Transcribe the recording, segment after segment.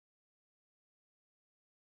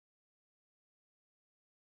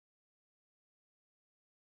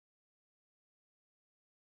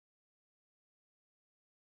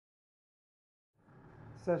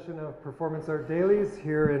session of Performance Art Dailies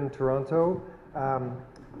here in Toronto.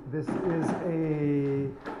 This is a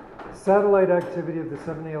satellite activity of the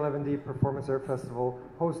 7A11D Performance Art Festival,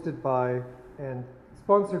 hosted by and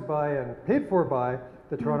sponsored by and paid for by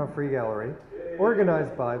the Toronto Free Gallery,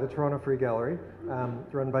 organized by the Toronto Free Gallery,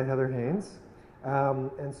 run by Heather Haynes,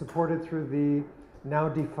 and supported through the now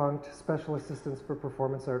defunct Special Assistance for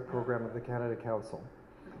Performance Art program of the Canada Council.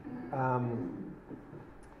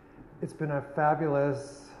 It's been a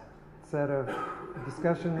fabulous set of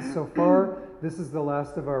discussions so far. This is the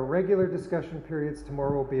last of our regular discussion periods.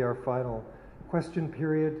 Tomorrow will be our final question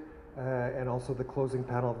period and also the closing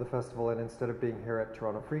panel of the festival. And instead of being here at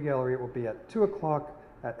Toronto Free Gallery, it will be at 2 o'clock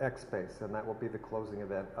at X Space, and that will be the closing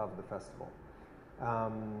event of the festival.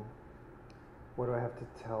 What do I have to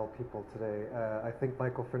tell people today? I think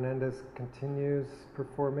Michael Fernandez continues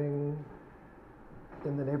performing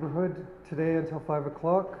in the neighborhood today until 5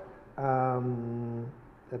 o'clock.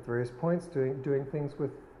 At various points, doing things with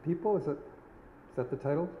people. Is that the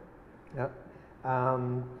title? Yeah.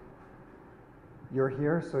 You're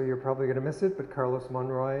here, so you're probably going to miss it. But Carlos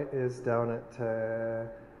Monroy is down at the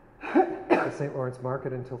St. Lawrence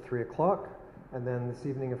Market until 3 o'clock, and then this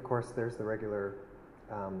evening, of course, there's the regular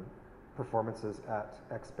performances at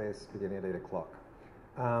X Space beginning at 8 o'clock.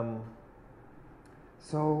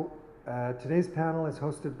 Today's panel is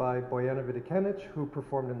hosted by Bojana Videkanic, who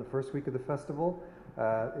performed in the first week of the festival.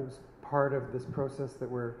 It was part of this process that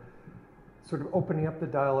we're sort of opening up the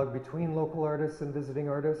dialogue between local artists and visiting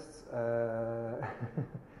artists.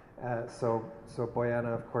 So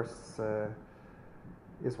Bojana, of course,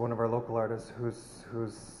 is one of our local artists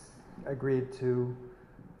who's agreed to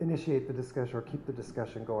initiate the discussion or keep the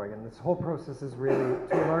discussion going. And this whole process is really,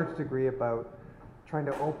 to a large degree, about trying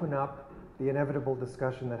to open up the inevitable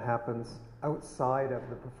discussion that happens outside of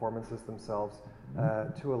the performances themselves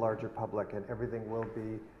to a larger public, and everything will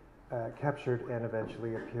be captured and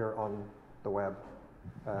eventually appear on the web,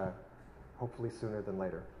 hopefully sooner than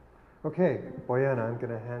later. Okay, Bojana, I'm going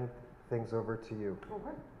to hand things over to you.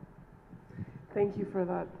 Okay. Thank you for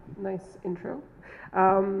that nice intro.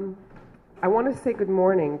 I want to say good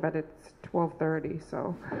morning, but it's 12:30,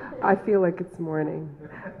 so I feel like it's morning.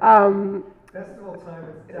 Festival time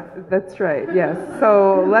is definitely. That's right. Yes.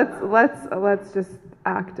 So let's just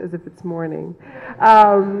act as if it's morning.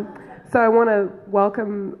 So I want to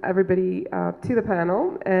welcome everybody to the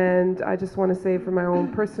panel, and I just want to say, for my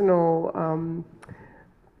own personal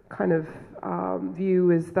kind of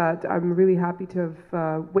view, is that I'm really happy to have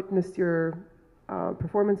witnessed your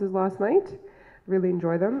performances last night. Really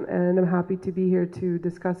enjoy them, and I'm happy to be here to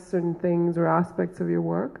discuss certain things or aspects of your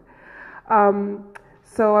work.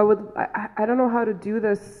 So I don't know how to do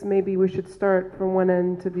this. Maybe we should start from one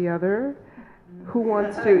end to the other. Who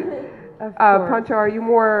wants to? Pancho, are you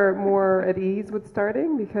more at ease with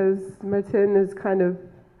starting? Because Martine is kind of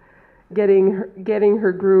getting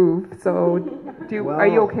her groove. So are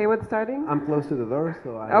you okay with starting? I'm close to the door,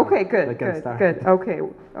 so I can start. Okay.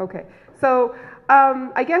 So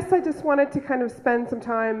I guess I just wanted to kind of spend some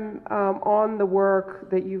time on the work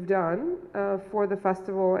that you've done for the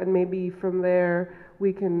festival, and maybe from there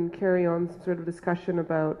we can carry on some sort of discussion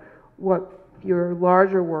about what your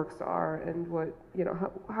larger works are and what, you know,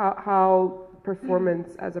 how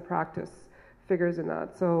performance as a practice figures in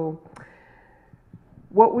that. So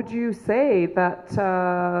what would you say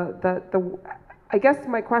I guess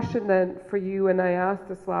my question then for you, and I asked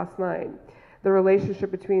this last night, the relationship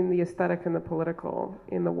between the aesthetic and the political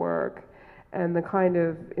in the work, and the kind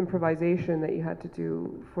of improvisation that you had to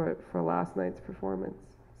do for last night's performance.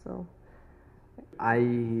 So I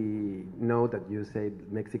know that you said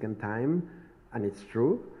Mexican time, and it's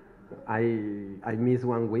true. I missed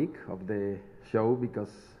 1 week of the show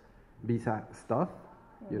because visa stuff,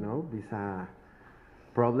 visa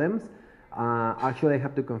problems. Actually, I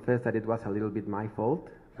have to confess that it was a little bit my fault,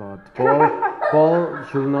 but Paul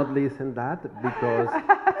should not listen that, because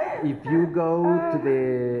if you go to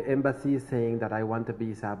the embassy saying that I want a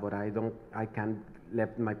visa, but I can't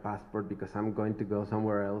left my passport because I'm going to go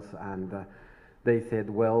somewhere else, and they said,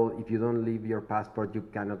 well, if you don't leave your passport, you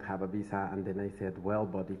cannot have a visa. And then I said, well,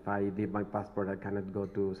 but if I leave my passport, I cannot go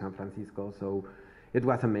to San Francisco. So it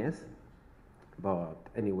was a mess. But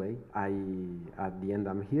anyway, at the end,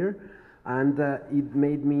 I'm here. And it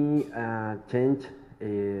made me change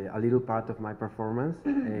a little part of my performance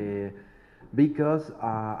because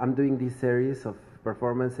I'm doing this series of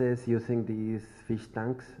performances using these fish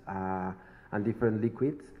tanks and different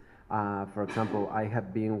liquids. For example, I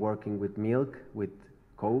have been working with milk, with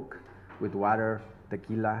Coke, with water,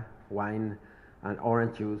 tequila, wine, and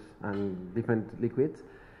orange juice, and different liquids,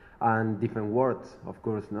 and different words, of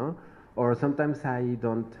course, no? or sometimes I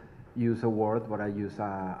don't use a word, but I use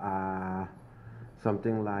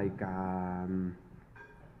something like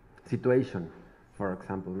situation, for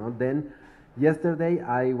example. No? Then yesterday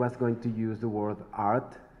I was going to use the word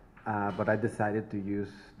art, but I decided to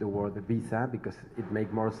use the word visa because it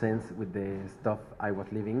made more sense with the stuff I was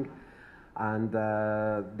living. And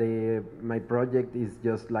my project is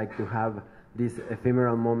just like to have this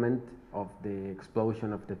ephemeral moment of the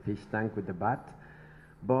explosion of the fish tank with the bat,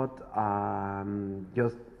 but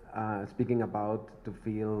just speaking about to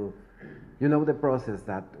feel, you know, the process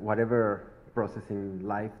that whatever process in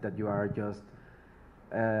life that you are just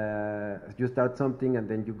you start something and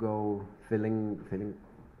then you go feeling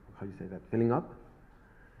how you say that, filling up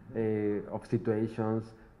of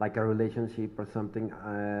situations like a relationship or something.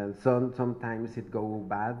 Sometimes it goes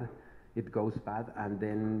bad, and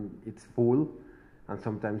then it's full, and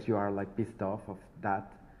sometimes you are like pissed off of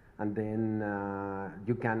that, and then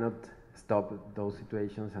you cannot stop those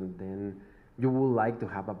situations, and then you would like to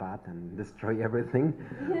have a bat and destroy everything.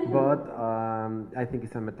 But I think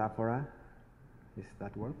it's a metaphor. Is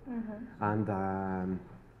that word? And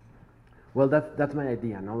well, that's my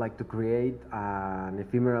idea, no? Like to create an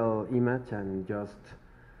ephemeral image and just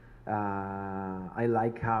I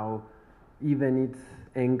like how even it's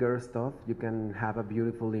anger stuff, you can have a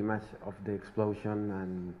beautiful image of the explosion,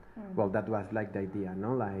 and well, that was like the idea,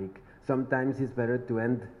 no? Like sometimes it's better to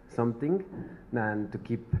end something than to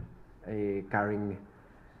keep carrying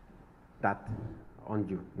that on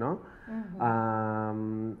you, no?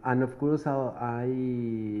 And of course,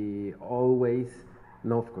 I always,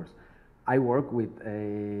 no, of course, I work with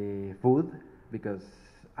food because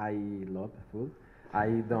I love food.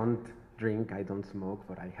 I don't drink, I don't smoke,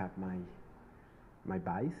 but I have my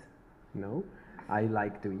vice, no? I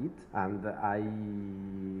like to eat, and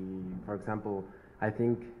for example, I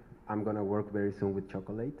think I'm gonna work very soon with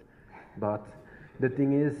chocolate, but the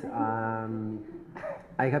thing is,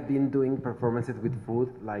 I have been doing performances with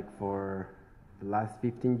food like for the last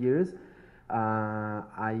 15 years.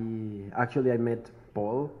 I met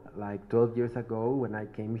Paul like 12 years ago when I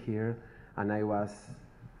came here, and I was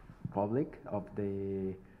public of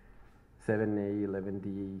the 7A,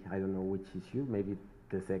 11D, I don't know which issue, maybe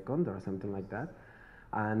the second or something like that.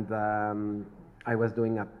 And I was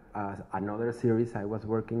doing another series I was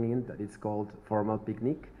working in that is called Formal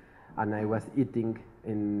Picnic, and I was eating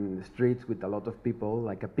in the streets with a lot of people,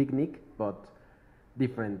 like a picnic, but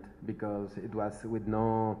different because it was with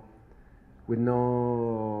not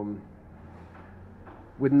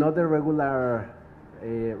the regular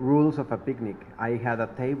rules of a picnic. I had a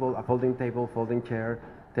folding table, folding chair,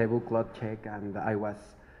 tablecloth check, and I was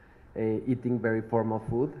eating very formal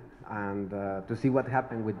food, and to see what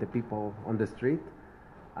happened with the people on the street.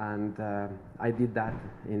 And I did that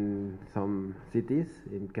in some cities,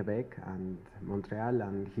 in Quebec and Montreal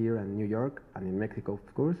and here and New York and in Mexico,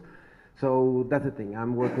 of course. So that's the thing.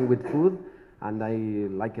 I'm working with food, and I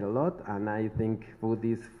like it a lot, and I think food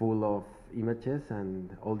is full of images,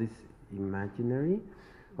 and all this imaginary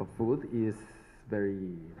of food is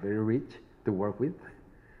very, very rich to work with.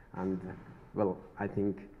 And well, I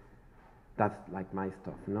think that's like my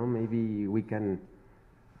stuff, no? Maybe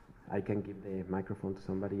I can give the microphone to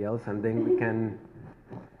somebody else, and then we can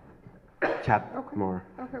chat more.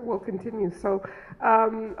 Okay, we'll continue. So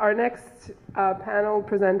our next panel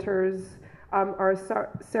presenters are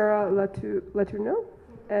Sara Létourneau,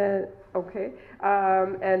 and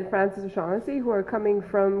Francis O'Shaughnessy, who are coming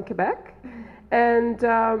from Quebec, and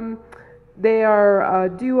they are a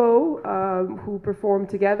duo who perform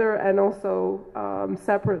together and also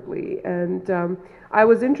separately. And I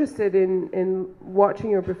was interested in watching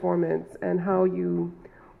your performance and how you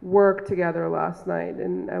worked together last night,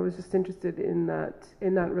 and I was just interested in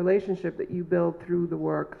that relationship that you build through the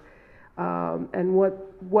work, and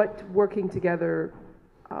what working together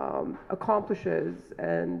accomplishes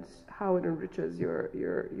and how it enriches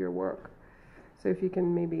your work. So if you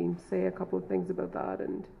can maybe say a couple of things about that.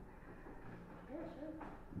 And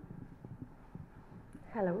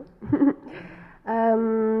hello.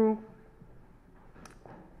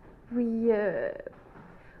 We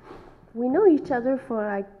know each other for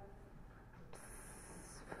like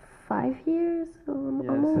 5 years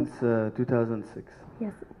almost. Since 2006.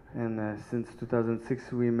 Yes. And since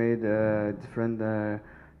 2006 we made different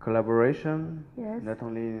collaboration, yes. Not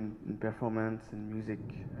only in performance, in music,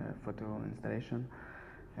 photo installation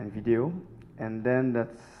and video. And then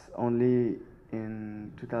that's only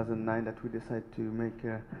in 2009 that we decided to make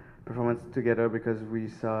a performance together, because we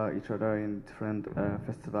saw each other in different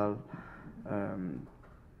festivals,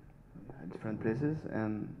 different places,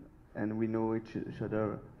 and we know each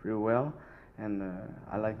other pretty well, and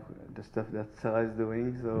I like the stuff that Sara is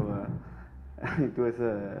doing, so it was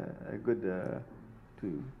a good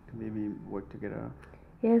to maybe work together.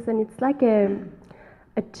 Yes, and it's like a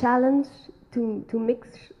challenge to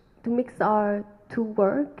mix our two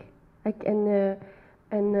work, like and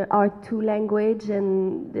our two language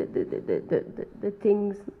and the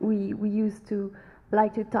things we used to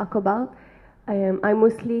like to talk about. I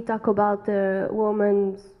mostly talk about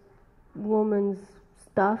woman's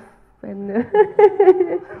stuff and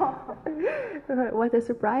what a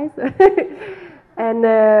surprise. And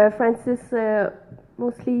Francis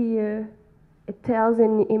mostly it tells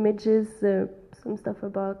in images some stuff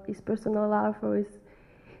about his personal life or his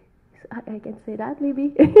I can say that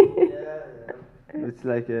maybe. It's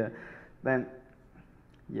like then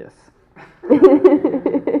yes.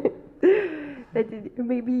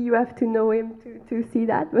 Maybe you have to know him to see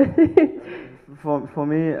that. For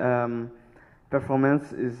me,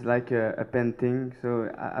 performance is like a painting. So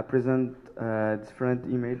I present different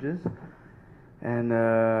images, and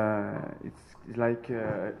it's like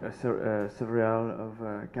a several of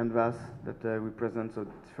canvas that we present. So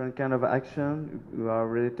different kind of action who are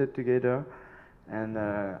related together, and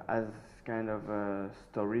as kind of a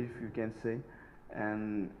story, if you can say,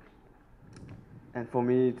 and for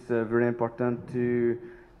me it's very important to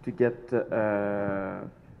get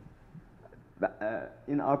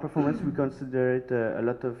in our performance we consider it a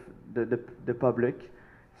lot of the public,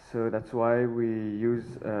 so that's why we use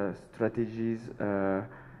strategies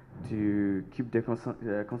to keep the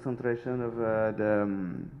concentration of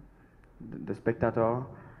the spectator,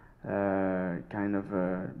 kind of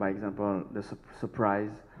by example the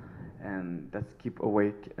surprise, and that's keep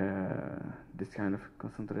awake this kind of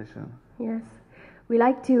concentration. Yes, we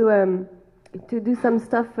like to do some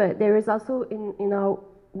stuff. There is also in our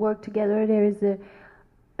work together. There is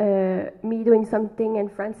me doing something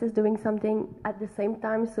and Francis doing something at the same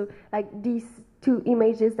time. So like these two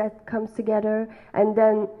images that comes together, and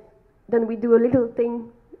then we do a little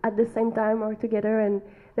thing at the same time or together, and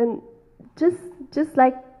then just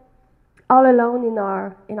like all alone in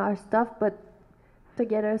our stuff, but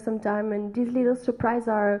together sometime. And these little surprises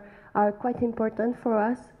are quite important for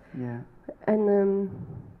us. Yeah. And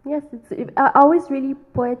yes, it's always really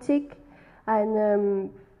poetic, and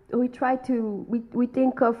we try to we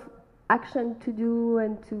think of action to do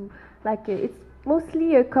and to like it's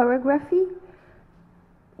mostly a choreography,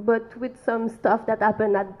 but with some stuff that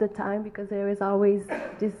happened at the time, because there is always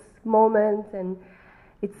this moment, and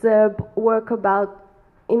it's a work about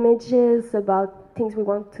images, about things we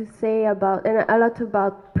want to say about, and a lot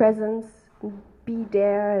about presence, be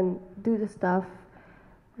there and do the stuff.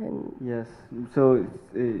 And yes, so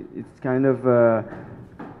it's kind of a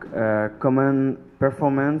common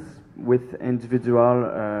performance with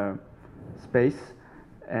individual space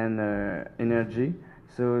and energy.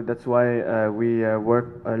 So that's why we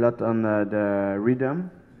work a lot on the rhythm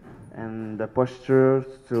and the posture,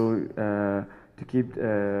 so to keep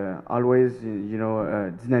always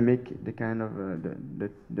dynamic, the kind of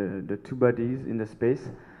the two bodies in the space,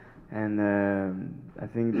 and I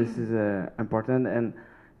think this is important, and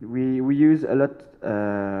we use a lot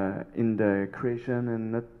in the creation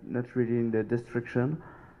and not really in the destruction,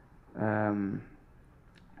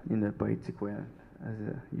 in the poetic way, as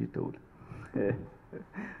you told. Yes.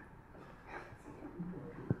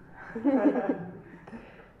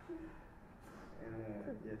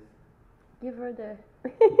 give her the.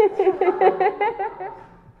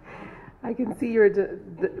 I can see you're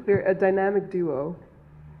a dynamic duo.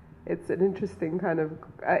 It's an interesting kind of.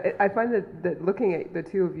 I find that looking at the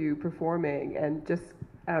two of you performing and just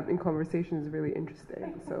in conversation is really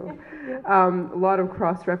interesting. So a lot of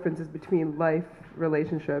cross references between life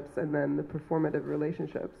relationships and then the performative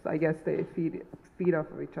relationships. I guess they feed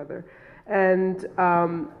off of each other. And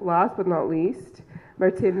last but not least,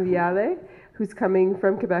 Martine Viale, who's coming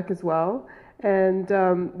from Quebec as well. And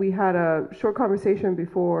we had a short conversation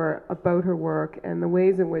before about her work and the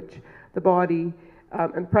ways in which the body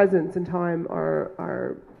and presence and time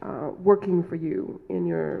are working for you in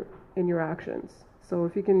your actions. So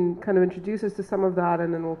if you can kind of introduce us to some of that,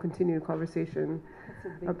 and then we'll continue the conversation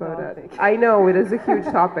about topic. It. I know it is a huge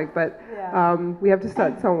topic, but yeah. We have to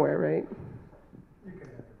start somewhere, right?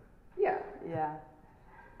 Yeah. Yeah.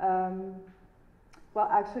 Well,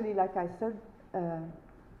 actually, like I said,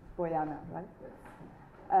 Bojana, right?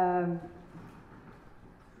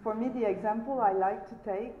 For me, the example I like to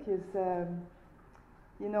take is,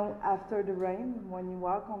 after the rain, when you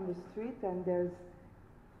walk on the street and there's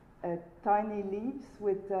tiny leaves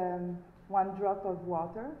with one drop of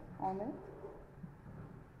water on it.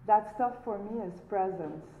 That stuff for me is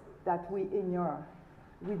presence that we ignore.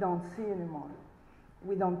 we don't see anymore.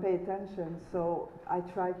 We don't pay attention, so I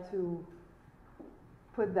try to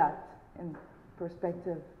put that in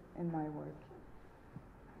perspective in my work.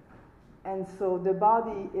 And so the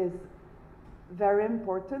body is very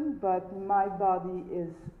important, but my body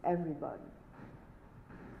is everybody.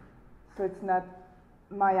 So it's not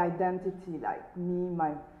my identity, like me,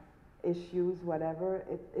 my issues, whatever,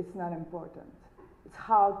 it's not important. It's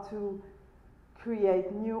how to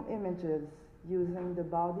create new images using the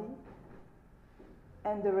body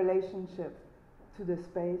and the relationship to the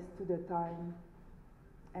space, to the time,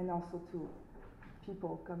 and also to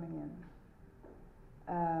people coming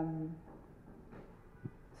in.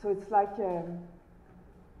 So it's like a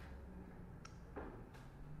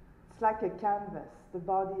canvas. The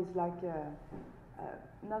body is like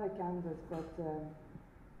not a canvas, but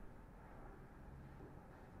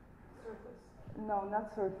surface. No,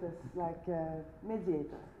 not surface. Like a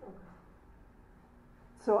mediator. Okay.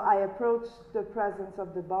 So I approach the presence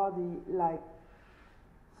of the body like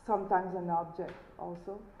sometimes an object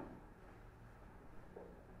also,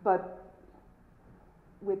 but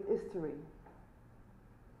with history.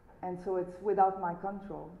 And so it's without my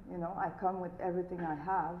control, you know. I come with everything I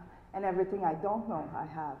have and everything I don't know I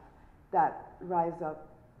have that rise up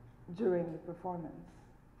during the performance.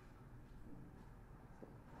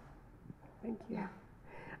 Thank you. Yeah.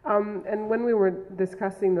 And when we were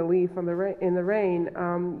discussing the leaf on in the rain,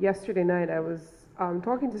 yesterday night I was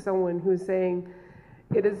talking to someone who was saying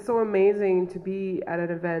it is so amazing to be at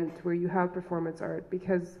an event where you have performance art,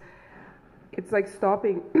 because it's like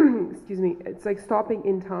stopping, excuse me, it's like stopping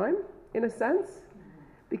in time, in a sense,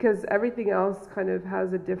 because everything else kind of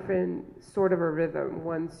has a different sort of a rhythm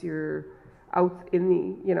once you're out in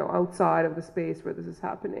the, outside of the space where this is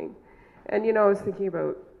happening. And, I was thinking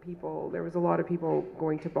about people, there was a lot of people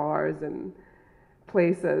going to bars and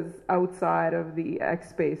places outside of the X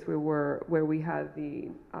space where we had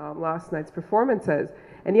the last night's performances,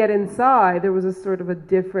 and yet inside there was a sort of a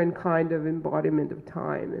different kind of embodiment of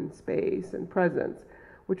time and space and presence,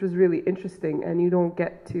 which was really interesting. And you don't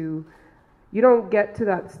get to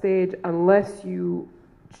that stage unless you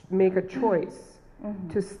make a choice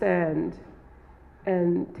to stand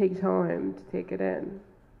and take time to take it in.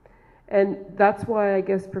 And that's why I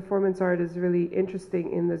guess performance art is really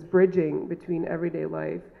interesting in this bridging between everyday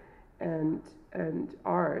life and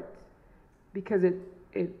art, because it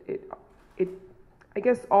I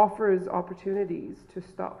guess offers opportunities to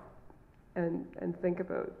stop and think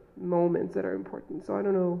about moments that are important. So I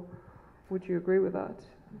don't know, would you agree with that?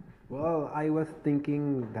 Well, I was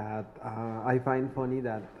thinking that I find funny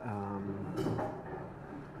that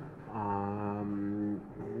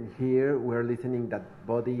here we're listening that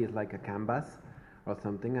body is like a canvas or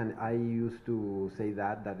something, and I used to say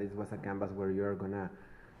that it was a canvas where you're gonna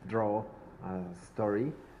draw a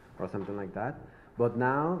story or something like that. But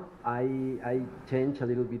now I change a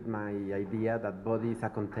little bit my idea that body is a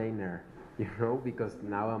container, because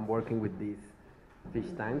now I'm working with these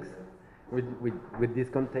fish tanks, with these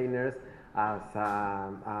containers as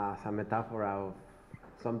a metaphor of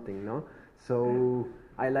something, no? So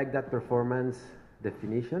I like that performance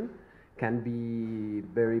definition can be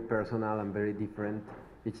very personal and very different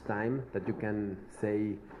each time, that you can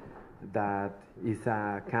say that is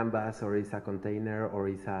a canvas or is a container or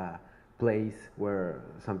is a place where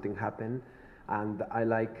something happened. And I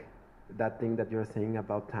like that thing that you're saying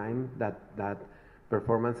about time, that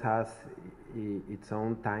performance has its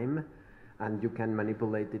own time and you can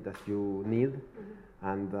manipulate it as you need.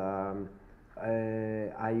 And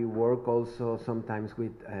I work also sometimes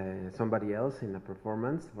with somebody else in a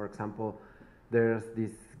performance. For example, there's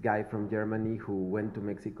this guy from Germany who went to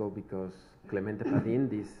Mexico because Clemente Padin,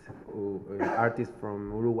 this artist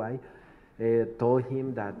from Uruguay, told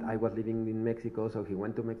him that I was living in Mexico, so he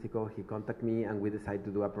went to Mexico, he contacted me, and we decided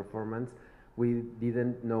to do a performance. We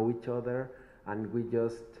didn't know each other, and we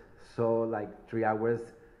just saw like 3 hours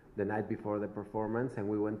the night before the performance, and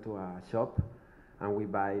we went to a shop, and we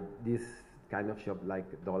buy this kind of shop like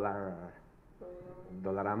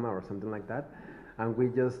Dollarama or something like that, and we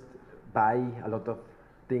just buy a lot of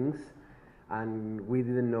things, and we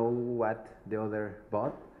didn't know what the other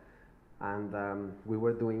bought, and we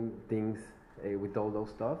were doing things with all those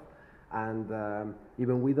stuff, and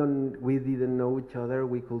even we didn't know each other,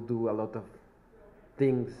 we could do a lot of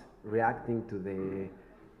things reacting to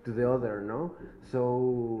the other, no?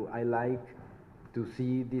 So I like to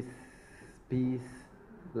see this piece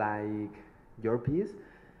like your piece,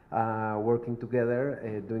 working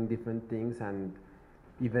together, doing different things, and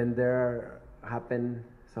even there happen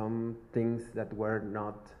some things that were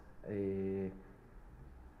not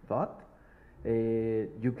thought.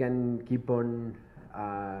 You can keep on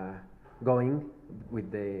going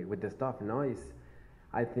with the stuff. No, is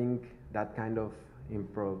I think that kind of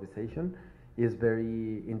improvisation is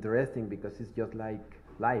very interesting because it's just like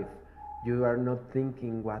life. You are not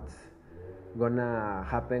thinking what's gonna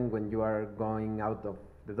happen when you are going out of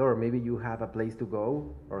the door. Maybe you have a place to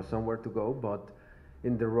go or somewhere to go, but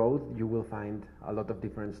in the road you will find a lot of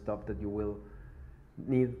different stuff that you will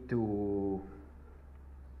need to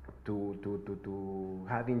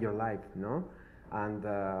have in your life, no? And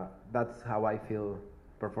that's how I feel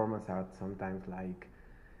performance art sometimes. Like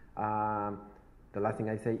the last thing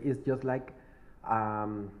I say is just like I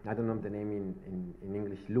don't know the name in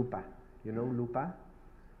English. Lupa, you know lupa.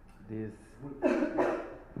 This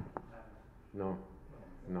no.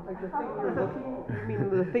 Like the thing you're looking. You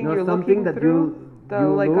mean the thing no, you're something looking that through?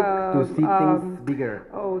 you like look to see things bigger.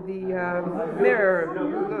 Oh, the mirror.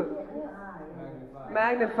 Look.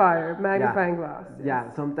 Magnifying glass. Yes.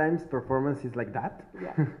 Yeah, sometimes performance is like that.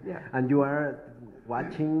 Yeah. And you are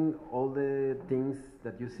watching all the things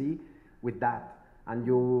that you see with that. And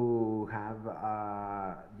you have,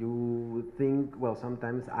 you think, well,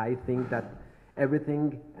 sometimes I think that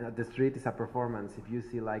everything at the street is a performance. If you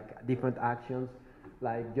see like different actions,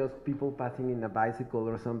 like just people passing in a bicycle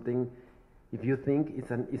or something, if you think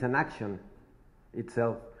it's an action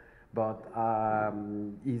itself. But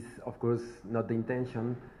is of course not the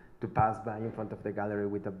intention to pass by in front of the gallery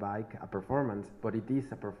with a bike, a performance, but it is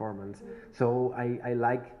a performance. So I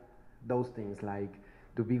like those things, like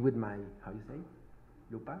to be with my, how you say,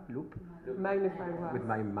 loop? Magnifying glass. With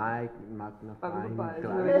my magnifying lupa is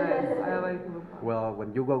glass. really nice. I like lupa. Well,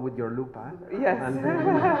 when you go with your lupa, yes,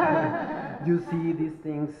 and you see these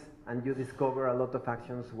things and you discover a lot of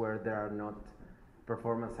actions where there are not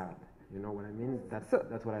performance art. You know what I mean? That's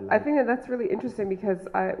what I like. I think that's really interesting because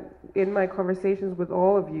in my conversations with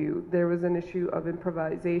all of you, there was an issue of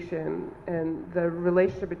improvisation and the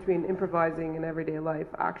relationship between improvising and everyday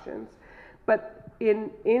life actions. But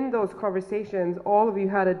in those conversations, all of you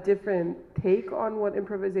had a different take on what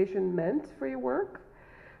improvisation meant for your work.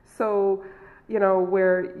 So,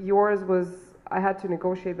 where yours was, I had to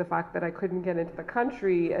negotiate the fact that I couldn't get into the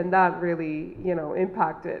country, and that really,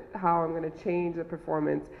 impacted how I'm going to change the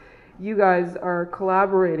performance. You guys are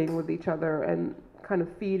collaborating with each other and kind of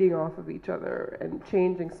feeding off of each other and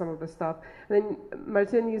changing some of the stuff. And then,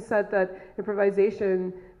 Martine, you said that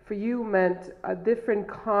improvisation for you meant a different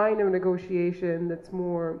kind of negotiation that's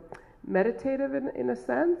more meditative in a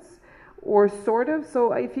sense, or sort of.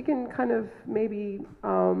 So if you can kind of maybe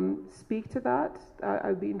speak to that,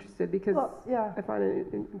 I'd be interested because I find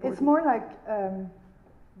it important. It's more like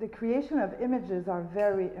the creation of images are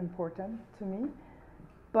very important to me.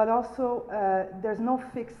 But also, there's no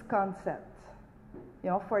fixed concept.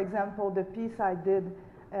 For example, the piece I did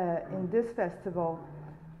in this festival,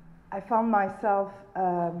 I found myself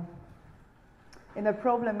in a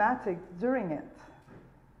problematic during it.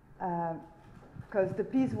 Because the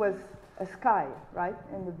piece was a sky, right,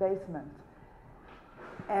 in the basement.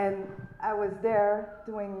 And I was there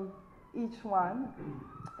doing each one,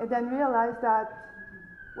 and then realized that,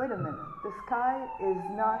 wait a minute, the sky is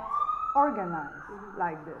not organized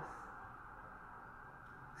like this.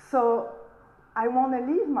 So I want to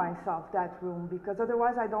leave myself that room because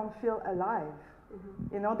otherwise I don't feel alive.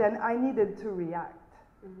 Then I needed to react.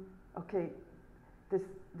 Okay, this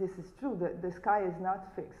is true. The sky is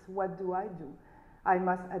not fixed. What do? I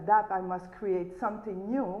must adapt. I must create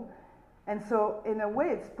something new. And so in a way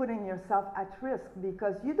it's putting yourself at risk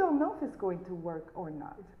because you don't know if it's going to work or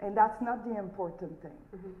not. And that's not the important thing.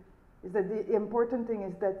 Is that the important thing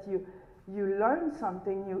is that you learn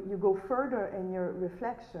something, you go further in your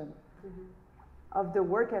reflection of the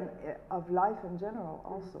work and of life in general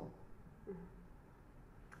also.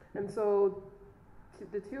 And so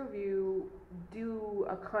the two of you do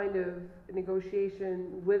a kind of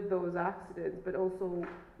negotiation with those accidents, but also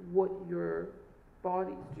what your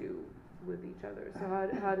bodies do with each other. So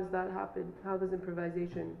how does that happen? How does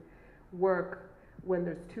improvisation work when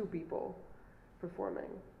there's two people performing?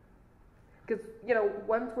 Because,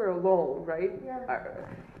 once we're alone, right,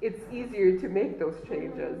 it's easier to make those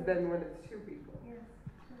changes than when it's two people.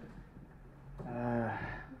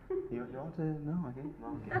 You want to know?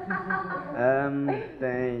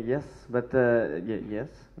 Okay. Yes, but yes.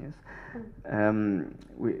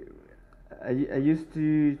 I used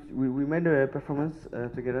to. We made a performance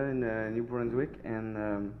together in New Brunswick,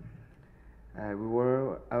 and I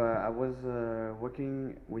was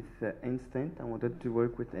working with instinct. I wanted to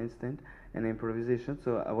work with instinct and improvisation,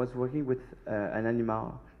 so I was working with an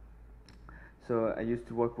animal. So I used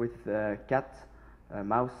to work with cat,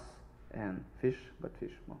 mouse, and fish, but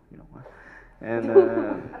fish, well, and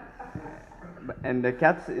and the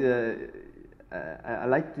cats. I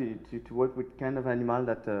like to work with kind of animal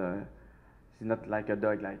that is not like a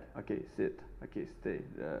dog, like okay sit, okay stay,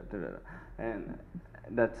 and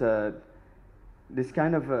that this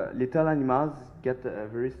kind of little animals get a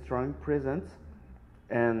very strong presence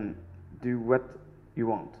and do what you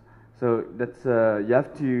want. So that's you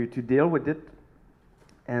have to deal with it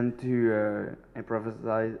and to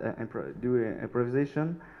do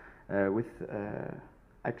improvisation with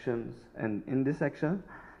actions. And in this action,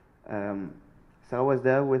 Sara was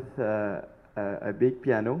there with a big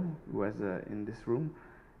piano, who was in this room,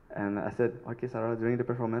 and I said, "Okay, Sara, during the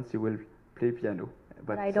performance, you will play piano."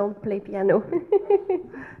 But I don't play piano.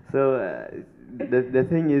 So the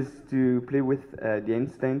thing is to play with the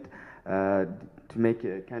instinct, to make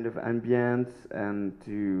a kind of ambience and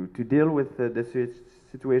to deal with the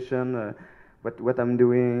situation, what I'm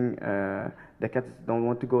doing. The cats don't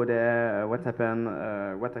want to go there. What happened?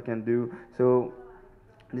 What I can do. So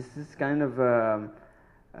this is kind of a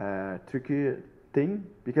tricky thing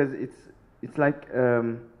because it's like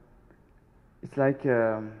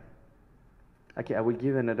okay, I will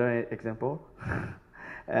give another example.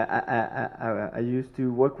 I used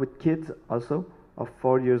to work with kids also of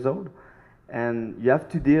 4 years old, and you have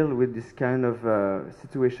to deal with this kind of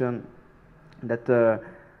situation that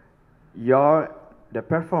you're the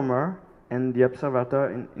performer and the observer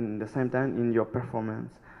in the same time in your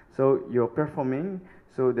performance. So you're performing,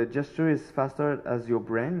 so the gesture is faster as your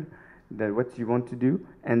brain, that what you want to do,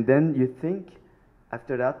 and then you think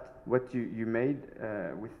after that what you made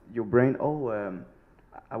with your brain.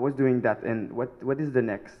 I was doing that, and what is the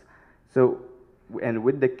next? So, and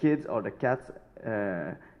with the kids or the cats,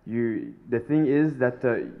 the thing is that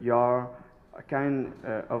you're a kind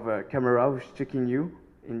of a camera who's checking you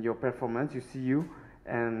in your performance. You see you,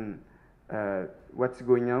 and what's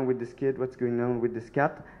going on with this kid, what's going on with this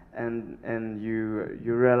cat, and you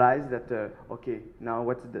realize that okay, now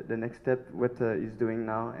what's the next step? What is doing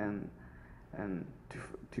now, and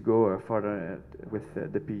to go further with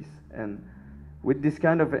the piece. And with this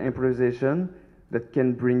kind of improvisation, that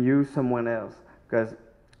can bring you someone else, because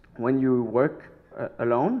when you work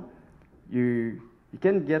alone, you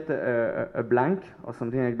can get a blank or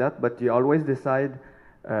something like that, but you always decide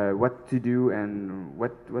what to do and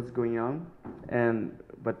what's going on.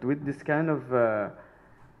 But with this kind of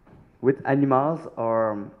with animals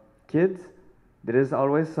or kids, there is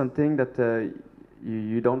always something that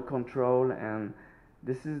you don't control, and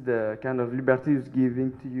this is the kind of liberty is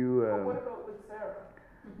giving to you. What about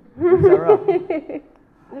with Sara?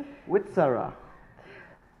 With Sara.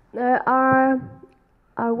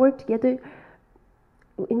 Our work together.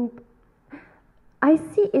 I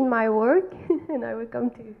see in my work, and I will come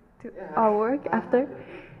to our work after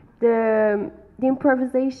the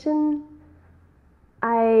improvisation.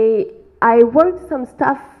 I worked some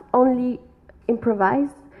stuff only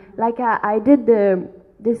improvised. Like I did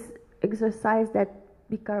this exercise that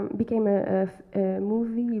became a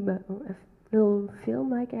movie, a little film,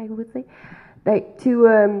 like I would say. Like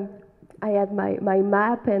I had my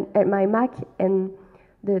map and my Mac and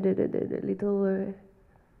the little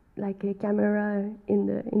like a camera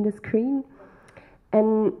in the screen,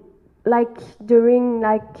 and like during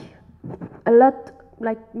like a lot,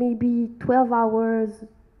 like maybe 12 hours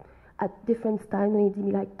at different times,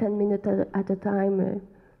 maybe like 10 minutes at a time,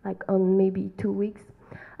 like on maybe 2 weeks,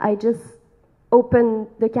 I just opened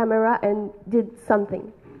the camera and did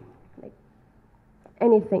something, like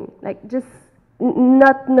anything, like just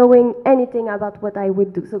not knowing anything about what I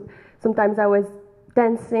would do. So sometimes I was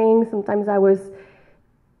dancing, sometimes I was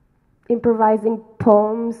improvising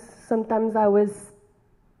poems, sometimes I was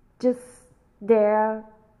just there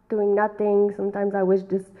doing nothing, sometimes I was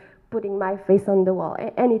just putting my face on the wall,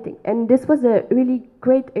 anything. And this was a really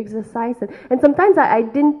great exercise, and sometimes I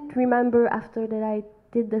didn't remember after that I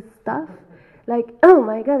did the stuff, like, oh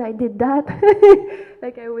my god, I did that.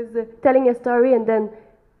 Like I was telling a story and then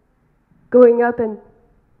going up and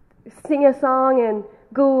sing a song and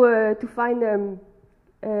go to find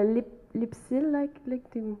lip seal,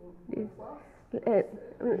 like to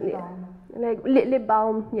like lip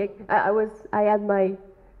balm. Yeah, I had my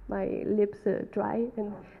lips dry,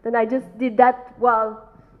 and then I just did that while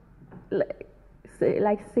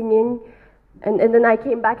like singing, and then I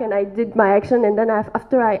came back and I did my action, and then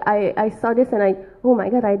after I saw this and oh my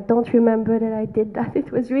god, I don't remember that I did that.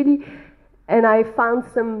 It was really, and I found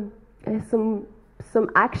some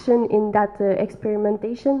action in that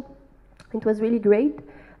experimentation. It was really great,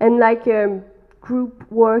 and like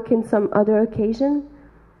group work in some other occasion.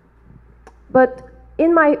 But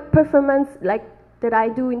in my performance, like that I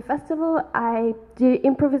do in festival, the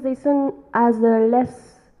improvisation has a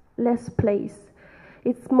less place.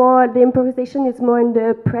 It's more, the improvisation is more in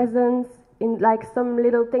the presence, in like some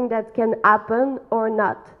little thing that can happen or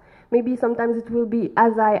not. Maybe sometimes it will be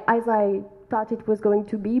as I thought it was going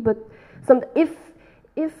to be, but if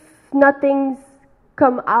nothing's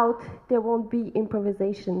come out, there won't be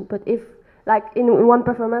improvisation. But if, like in one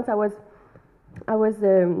performance, I was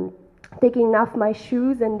taking off my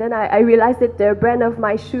shoes, and then I realized that the brand of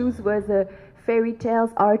my shoes was fairy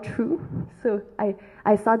tales are true. So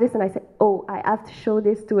I saw this and I said, oh, I have to show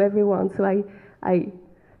this to everyone. So I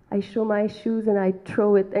show my shoes and I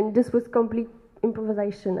throw it, and this was complete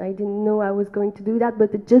improvisation. I didn't know I was going to do that,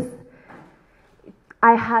 but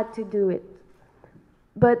I had to do it.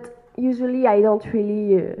 But usually I don't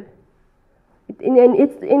really, and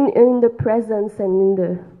it's in the presence and in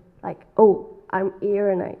the, like, oh, I'm here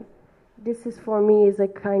and this is for me is a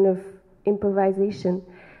kind of improvisation.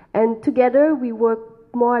 And together we work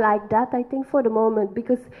more like that, I think, for the moment,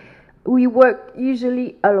 because we work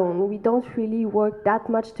usually alone. We don't really work that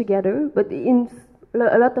much together, but in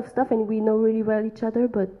a lot of stuff, and we know really well each other,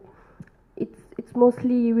 but it's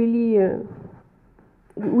mostly really,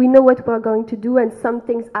 we know what we're going to do, and some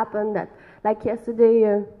things happen that, like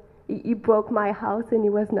yesterday, he broke my house and he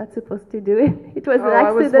was not supposed to do it. It was an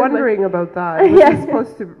accident. I was wondering about that. Was he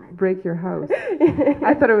supposed to break your house?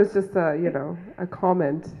 I thought it was just a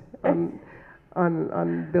comment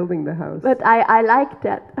on building the house. But I liked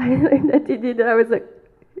that. I learned that he did. I was like,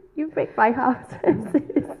 you break my house.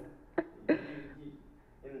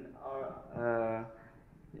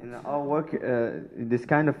 In our work, this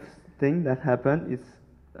kind of thing that happen is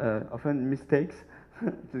often mistakes.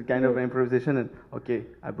 It's kind of improvisation, and okay,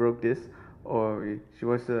 I broke this, or she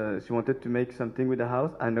wanted to make something with the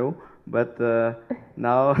house. I know, but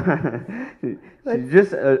now she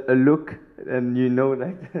just a look, and you know,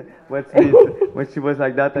 like what's this, when she was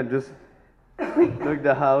like that, and just look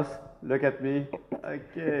the house, look at me.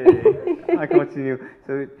 Okay, I continue.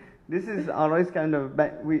 So this is always kind of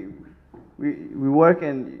we work,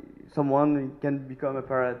 and someone can become a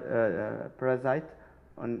parasite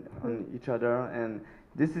on each other, and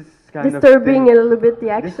this is kind disturbing of a little bit the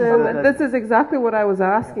action. This is exactly what I was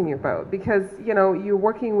asking you about, because you're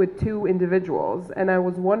working with two individuals, and I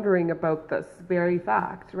was wondering about this very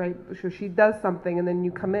fact, right? So she does something, and then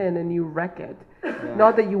you come in and you wreck it. Yeah.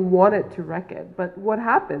 Not that you wanted to wreck it, but what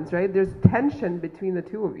happens, right? There's tension between the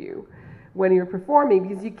two of you when you're performing,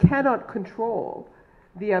 because you cannot control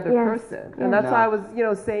the other person. And that's why I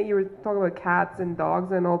was, saying, you were talking about cats and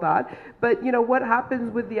dogs and all that. But, what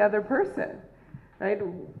happens with the other person, right?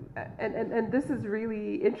 And this is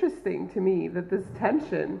really interesting to me, that this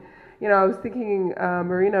tension, I was thinking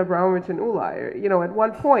Marina Abramovich and Ulay, at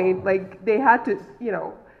one point, like, they had to,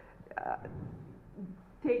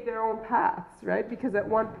 take their own paths, right? Because at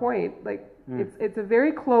one point, like, it's a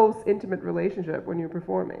very close, intimate relationship when you're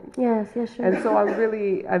performing. Yes, sure. And so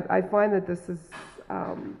I find that this is,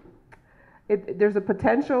 there's a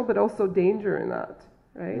potential, but also danger in that,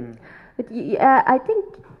 right? But I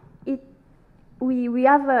think we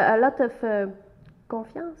have a lot of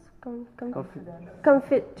confiance,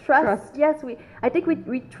 trust. Yes, I think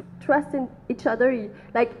we trust in each other.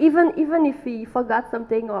 Like even if he forgot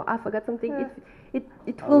something or I forgot something,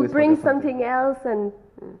 it will bring something else, and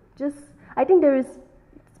just I think it's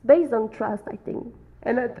based on trust, I think.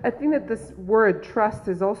 And I think that this word trust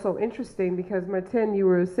is also interesting, because Martine, you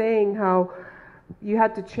were saying how you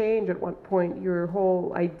had to change at one point your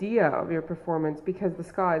whole idea of your performance because the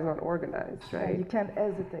sky is not organized, right? Yeah, you can't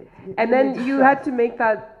hesitate. And then you had to make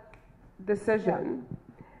that decision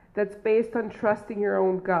that's based on trusting your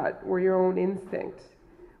own gut or your own instinct,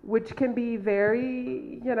 which can be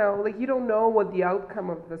very, like you don't know what the outcome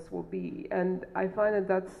of this will be. And I find that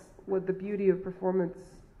that's what the beauty of performance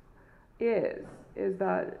is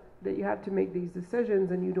that you have to make these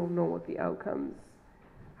decisions and you don't know what the outcomes,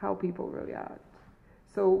 how people react.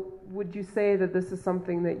 So would you say that this is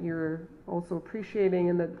something that you're also appreciating,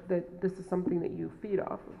 and that this is something that you feed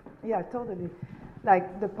off of? Yeah, totally.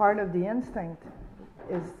 Like the part of the instinct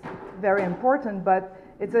is very important, but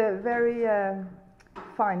it's a very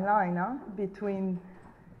fine line between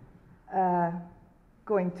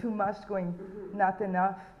going too much, going not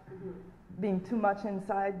enough, being too much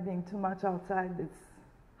inside, being too much outside. It's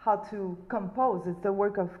how to compose. It's the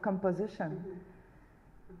work of composition.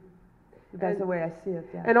 That's the way I see it.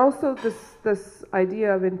 Yeah. And also this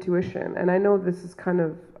idea of intuition. And I know this is kind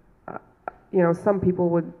of, some people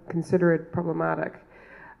would consider it problematic.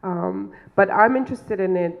 But I'm interested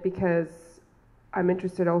in it because I'm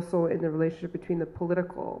interested also in the relationship between the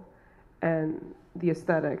political and the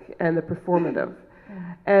aesthetic and the performative.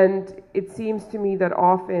 And it seems to me that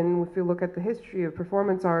often, if you look at the history of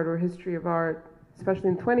performance art or history of art, especially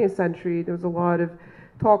in the 20th century, there was a lot of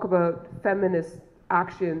talk about feminist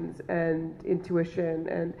actions and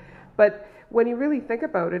intuition. But when you really think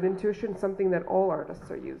about it, intuition is something that all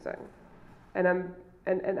artists are using. And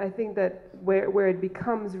I think that where it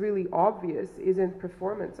becomes really obvious is in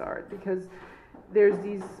performance art, because there's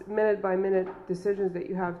these minute-by-minute decisions that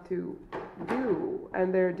you have to do,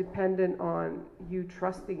 and they're dependent on you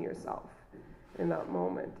trusting yourself in that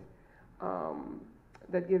moment.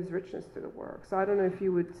 That gives richness to the work. So I don't know if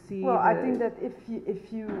you would see. Well, I think that if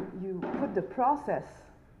you put the process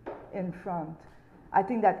in front, I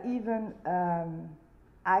think that even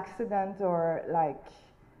accident or like,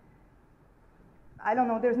 I don't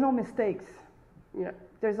know, there's no mistakes. Yeah.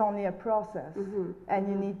 There's only a process, and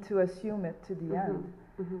you need to assume it to the end.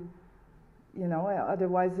 You know,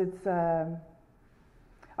 otherwise it's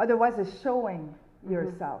showing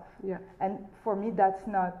yourself. Yeah. And for me, that's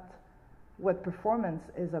not what performance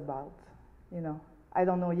is about. You know, I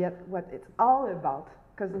don't know yet what it's all about,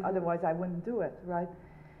 because otherwise I wouldn't do it, right?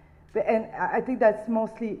 But, and I think that's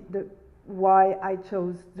mostly why I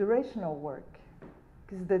chose durational work,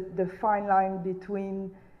 because the fine line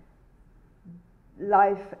between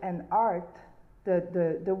life and art,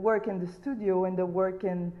 the work in the studio and the work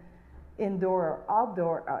in indoor or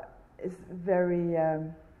outdoor is very,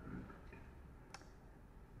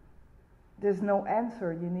 there's no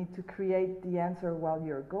answer. You need to create the answer while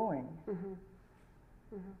you're going.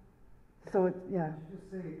 So, yeah. Did you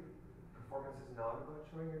just say performance is not about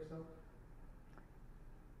showing yourself?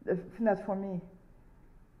 Not for me.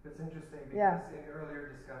 It's interesting because in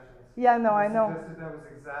earlier discussions, I know. suggested that was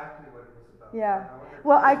exactly what it was about. Yeah. So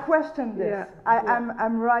Well, I question this. Yeah.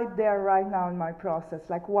 I'm right there right now in my process.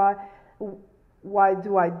 Like, why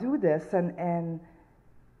do I do this? And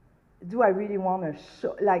do I really want to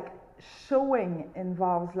show? Like, showing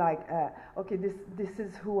involves like, okay, this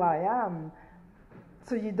is who I am.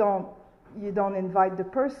 So you don't invite the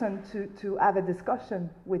person to have a discussion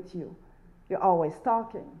with you. You're always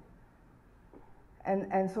talking.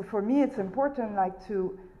 And so for me, it's important, like,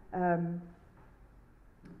 to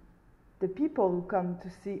the people who come to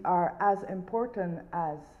see are as important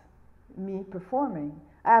as me performing.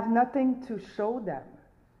 I have nothing to show them.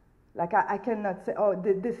 Like, I cannot say, oh,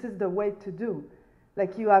 this is the way to do.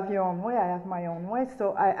 Like, you have your own way, I have my own way.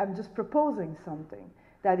 So I'm just proposing something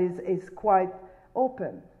that is quite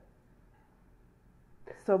open.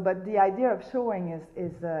 So, but the idea of showing is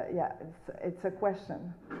it's a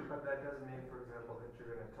question. But that doesn't mean, for example, that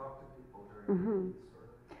you're going to talk to people during the piece, or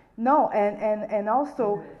no, and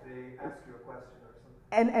also, even if they ask you a question or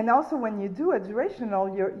something. and also when you do a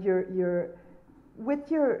durational, you're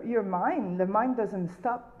with your mind. The mind doesn't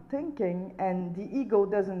stop thinking, and the ego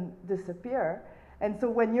doesn't disappear. And so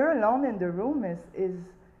when you're alone in the room,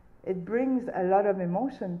 it brings a lot of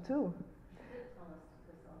emotion too.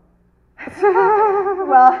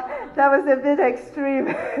 Well, that was a bit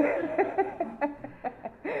extreme.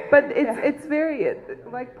 But it's very,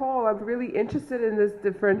 like Paul, I'm really interested in this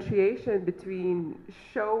differentiation between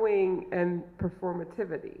showing and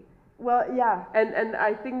performativity. Well, yeah. And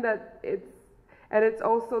I think that it's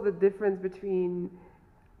also the difference between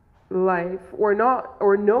life, or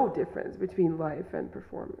no difference between life and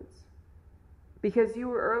performance. Because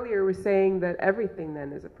you earlier were saying that everything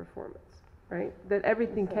then is a performance, right? That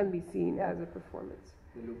everything can be seen as a performance.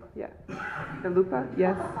 The lupa. Yeah. The lupa,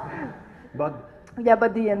 yes.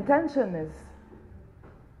 But the intention is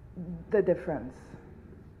the difference.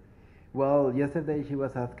 well, yesterday she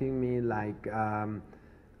was asking me like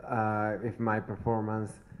if my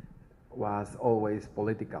performance was always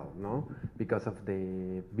political, no? Because of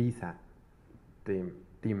the visa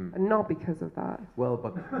team. Not because of that. Well,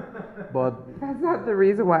 but That's not the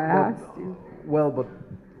reason why I asked you. well, but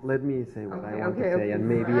let me say what I want to say, okay. and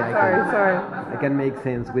maybe I can make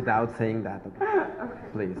sense without saying that. Okay.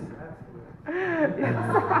 Please.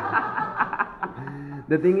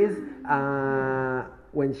 The thing is,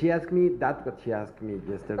 when she asked me that, what she asked me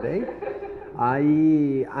yesterday,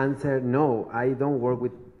 I answered no. I don't work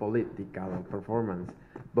with political performance,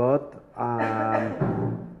 but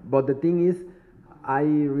the thing is, I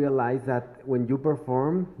realize that when you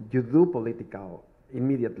perform, you do political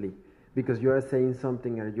immediately, because you are saying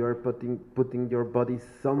something and you are putting your body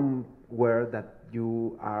somewhere that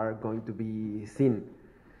you are going to be seen.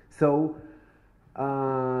 So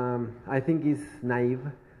I think it's naive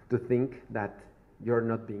to think that you're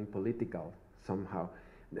not being political somehow.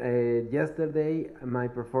 Yesterday my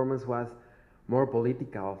performance was more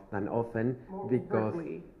political than often, More because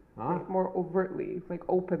overtly. like more overtly, like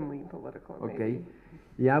openly political. Okay. Maybe.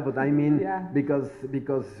 Yeah, but I mean, Yeah. because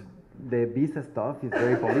the visa stuff is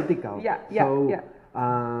very political. So,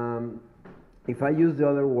 if I use the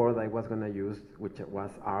other word I was gonna use, which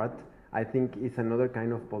was art, I think it's another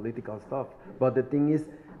kind of political stuff. But the thing is,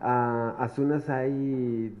 as soon as I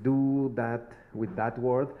do that with that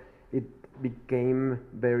word, it became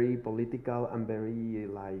very political and very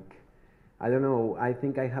like, I don't know, I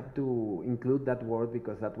think I have to include that word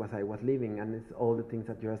because that was I was living, and it's all the things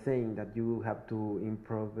that you are saying, that you have to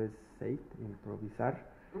improvisar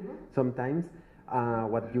sometimes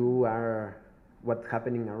what's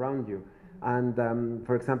happening around you. And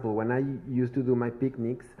for example, when I used to do my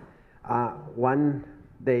picnics, one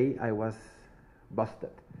day I was busted.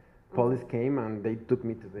 Police came and they took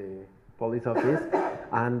me to the police office,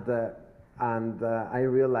 and I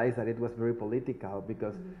realized that it was very political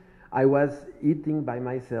because I was eating by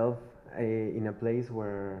myself in a place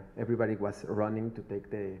where everybody was running to take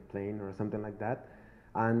the plane or something like that,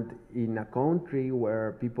 and in a country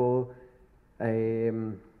where people,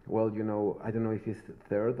 well, you know, I don't know if it's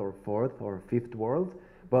third or fourth or fifth world,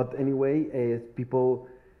 but anyway, people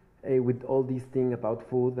with all these things about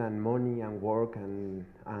food and money and work and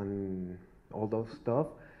all those stuff,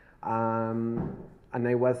 and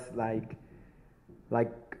I was like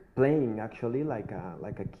playing actually like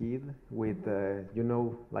a kid with you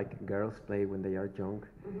know, like girls play when they are young,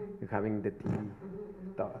 having the tea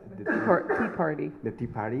party. The tea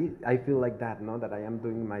party. I feel like that, no, that I am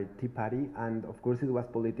doing my tea party, and of course it was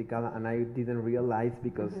political, and I didn't realize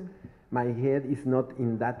because my head is not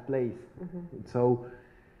in that place. So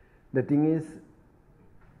the thing is,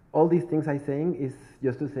 all these things I'm saying is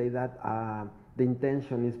just to say that the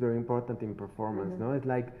intention is very important in performance. No, it's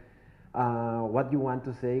like what you want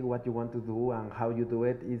to say, what you want to do, and how you do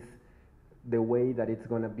it is the way that it's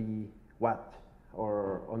gonna be watched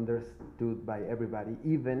or understood by everybody.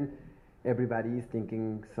 Even everybody is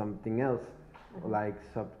thinking something else, like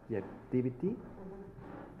subjectivity.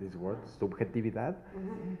 This word, subjetividad.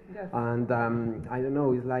 Yes. And I don't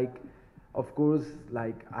know. It's like, of course,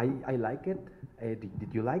 like I like it.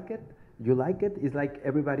 Did you like it? You like it? It's like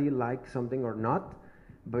everybody likes something or not,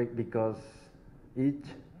 but because each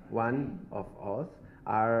one of us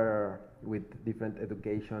are with different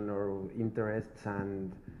education or interests,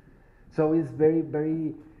 and so it's very,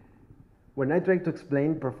 very, when I try to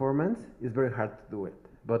explain performance, it's very hard to do it.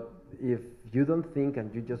 But if you don't think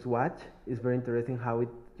and you just watch, it's very interesting how it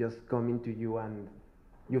just comes into you and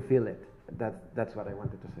you feel it. That's what I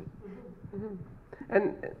wanted to say.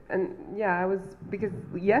 And yeah, I was, because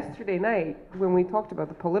yesterday night when we talked about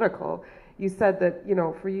the political, you said that, you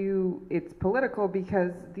know, for you it's political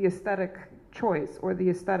because the aesthetic choice or the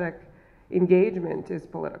aesthetic engagement is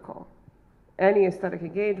political. Any aesthetic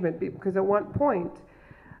engagement, because at one point,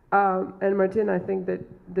 and Martine, I think that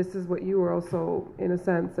this is what you were also, in a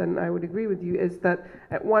sense, and I would agree with you, is that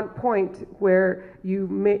at one point where you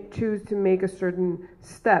choose to make a certain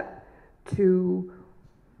step to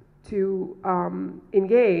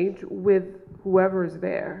engage with whoever is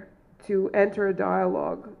there, to enter a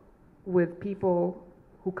dialogue with people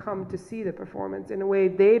who come to see the performance. In a way,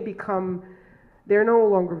 they're no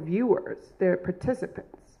longer viewers, they're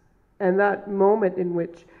participants. And that moment in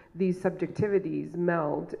which these subjectivities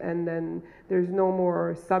meld, and then there's no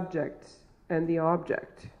more subject and the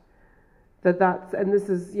object. And this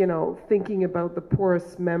is, you know, thinking about the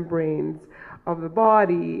porous membranes of the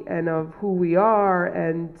body and of who we are,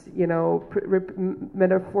 and, you know,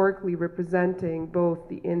 metaphorically representing both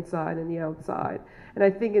the inside and the outside. And I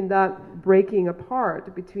think in that breaking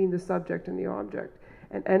apart between the subject and the object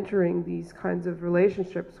and entering these kinds of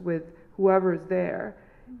relationships with whoever is there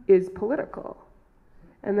is political.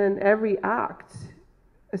 And then every act,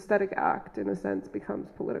 aesthetic act in a sense, becomes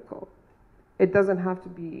political. It doesn't have to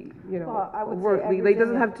be, you know, well, I would overtly. say It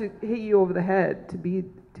doesn't have to hit you over the head to be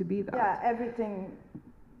that. Yeah, everything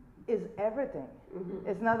is everything.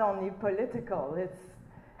 It's not only political. It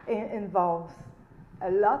involves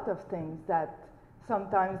a lot of things that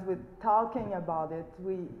sometimes with talking about it,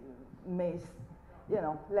 we may, you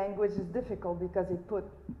know, language is difficult because it put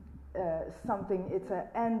something, it's an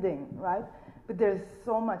ending, right? But there's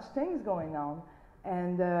so much things going on,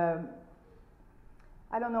 and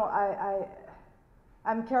I don't know.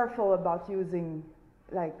 I'm careful about using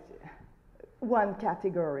like one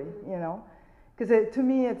category, you know, because to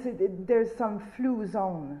me there's some flu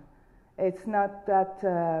zone. It's not that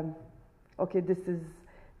okay. This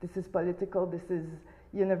is political. This is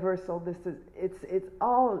universal. It's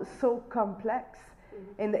all so complex,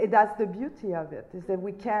 and that's the beauty of it, is that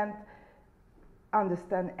we can't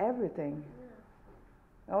understand everything.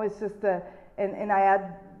 No, it's just and I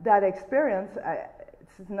had that experience,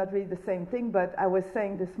 it's not really the same thing, but I was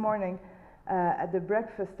saying this morning at the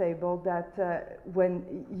breakfast table that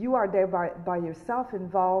when you are there by yourself,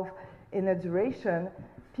 involved in a duration,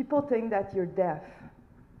 people think that you're deaf.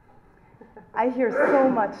 I hear so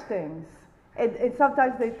much things. And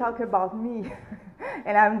sometimes they talk about me,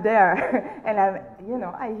 and I'm there, and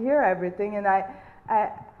I hear everything, and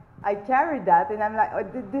I carry that, and I'm like, oh,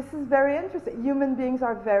 this is very interesting. Human beings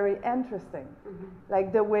are very interesting,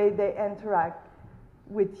 like the way they interact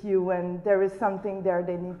with you, and there is something there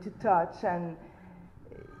they need to touch, and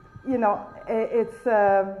it's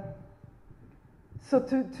so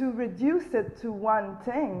to reduce it to one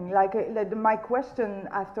thing, like my question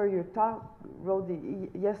after your talk, Rodi,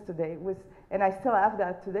 yesterday was, and I still have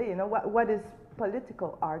that today. What is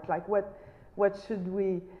political art? Like what should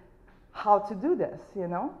we? How to do this?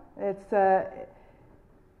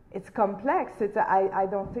 It's complex. I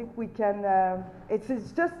don't think we can.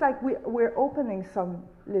 It's just like we're opening some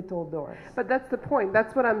little doors. But that's the point.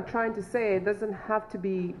 That's what I'm trying to say. It doesn't have to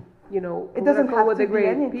be, it doesn't have with to a be great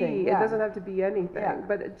anything. P. Yeah. It doesn't have to be anything. Yeah.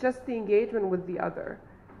 But just the engagement with the other,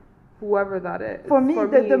 whoever that is. For me,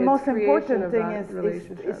 the it's most creation important of thing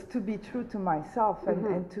that is to be true to myself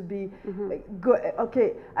and to be Mm-hmm.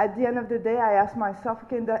 okay. At the end of the day, I ask myself,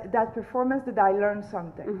 okay, in that performance, did I learn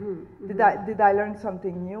something? Mm-hmm. Did I learn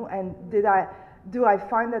something new? And do I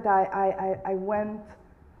find that I went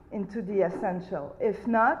into the essential? If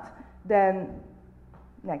not, then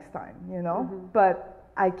next time, But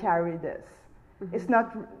I carry this. It's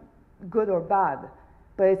not good or bad,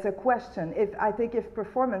 but it's a question. I think if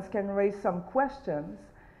performance can raise some questions,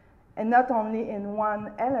 and not only in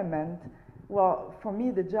one element, well, for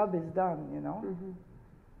me the job is done,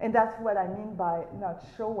 And that's what I mean by not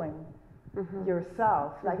showing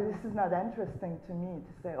yourself. Like this is not interesting to me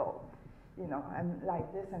to say, oh, I'm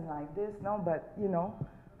like this and like this. No, but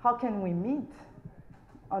how can we meet?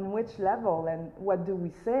 On which level, and what do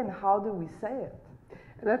we say, and how do we say it?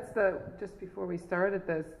 And that's just before we started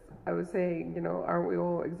this, I was saying, aren't we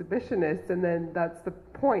all exhibitionists? And then that's the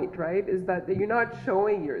point, right? Is that you're not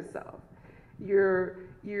showing yourself. You're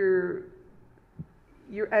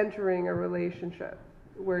entering a relationship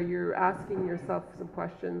where you're asking yourself some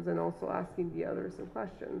questions and also asking the other some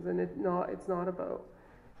questions. And it's not about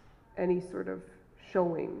any sort of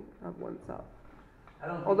showing of oneself.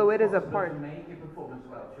 Although it is a part. To make a performance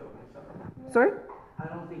without showing yourself. Sorry? I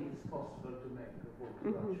don't think it's possible to make a performance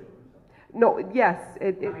without showing yourself. No, yes.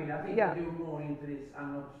 I think I do more into this.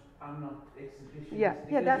 I'm not exhibitionist.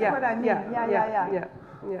 Yeah, that's what I mean. Yeah.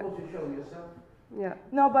 Of course, you show yourself. Yeah.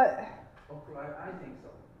 No, but. I think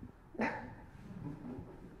so.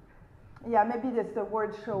 Yeah, maybe that's the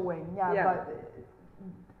word showing. Yeah.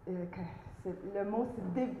 But. Le mot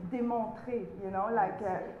c'est démontrer, like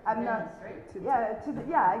I'm not.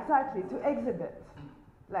 Yeah, exactly, to exhibit.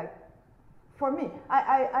 Like, for me,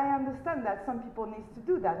 I understand that some people need to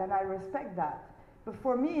do that, and I respect that. But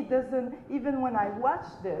for me, it doesn't. Even when I watch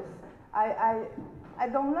this, I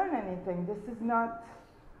don't learn anything. This is not,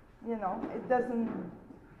 it doesn't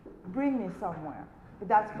bring me somewhere. But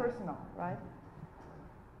that's personal, right?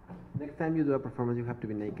 Next time you do a performance, you have to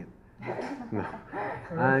be naked. No,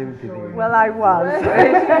 I'm kidding. Well, I was.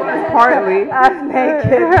 Partly. I'm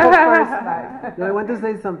naked the first night. No, I want to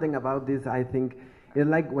say something about this. I think it's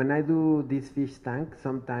like when I do this fish tank,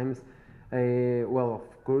 sometimes, well,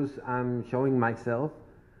 of course, I'm showing myself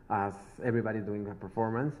as everybody doing a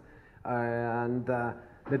performance. And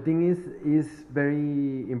the thing is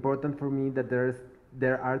very important for me that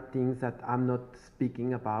there are things that I'm not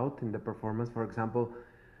speaking about in the performance. For example,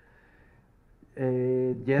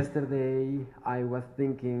 yesterday I was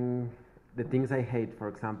thinking the things I hate, for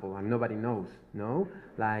example, and nobody knows, no?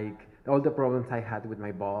 Like all the problems I had with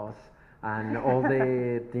my boss and all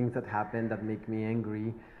the things that happened that make me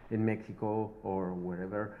angry in Mexico or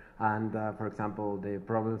wherever. And for example, the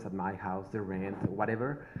problems at my house, the rent,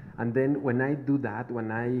 whatever. And then when I do that,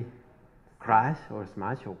 when I crash or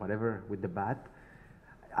smash or whatever with the bat,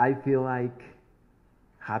 I feel like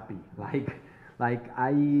happy, like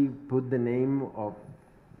I put the name of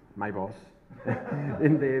my boss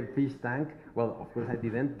in the fish tank. Well, of course I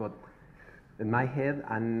didn't, but in my head,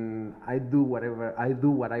 and I do what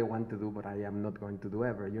I want to do, but I am not going to do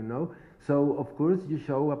ever, So of course you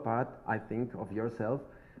show a part, I think, of yourself,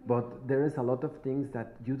 but there is a lot of things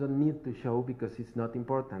that you don't need to show because it's not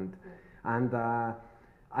important. And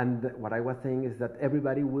what I was saying is that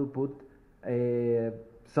everybody will put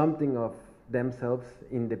something of themselves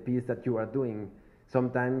in the piece that you are doing.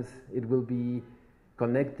 Sometimes it will be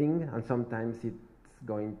connecting, and sometimes it's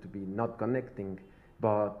going to be not connecting.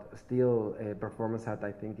 But still, performance art,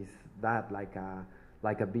 I think, is that like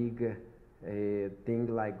like a big thing,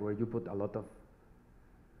 like where you put a lot of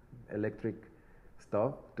electric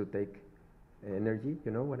stuff to take energy.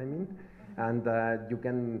 You know what I mean? And you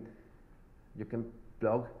can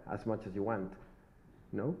plug as much as you want.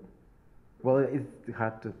 No? Well, it's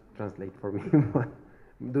hard to translate for me. But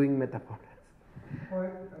doing metaphors. Well,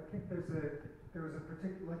 I think there was a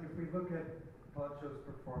particular, like if we look at Pancho's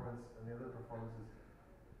performance and the other performances,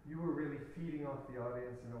 you were really feeding off the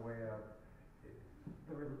audience in a way of,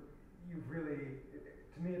 you've really,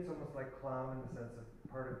 to me it's almost like clown in the sense of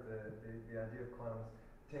part of the idea of clowns,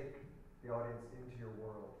 take the audience into your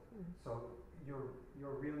world. So you're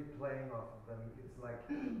really playing off of them. It's like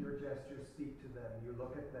your gestures speak to them, you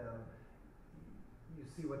look at them, you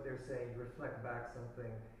see what they're saying, you reflect back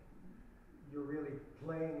something. You're really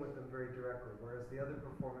playing with them very directly, whereas the other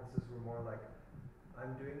performances were more like,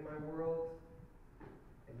 I'm doing my world,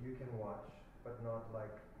 and you can watch, but not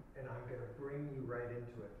like, and I'm going to bring you right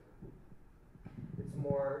into it. It's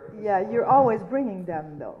more... Yeah, you're always bringing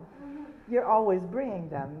them, though. You're always bringing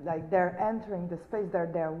them, like they're entering the space,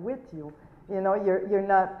 they're there with you. You know, you're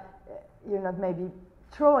not maybe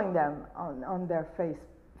throwing them on their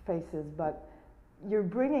faces, but you're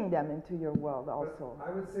bringing them into your world also. But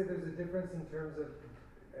I would say there's a difference in terms of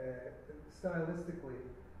stylistically,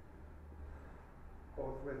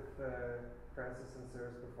 both with Francis and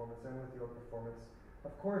Sarah's performance and with your performance.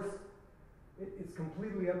 Of course, it's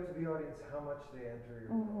completely up to the audience how much they enter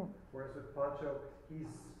your world. Whereas with Pancho,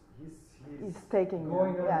 he's taking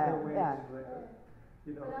going them. out of their way Yeah.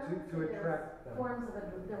 to attract them.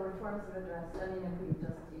 There were forms of address. I mean, if we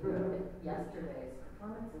just look at yesterday's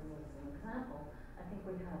performances as an example, I think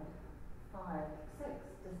we had 5, 6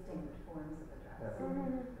 distinct forms of address.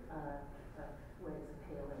 Ways of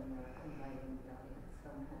hailing or inviting the audience,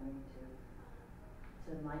 from Henry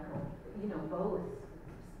to Michael. You know, both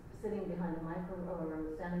sitting behind a microphone or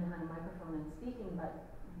standing behind a microphone and speaking, but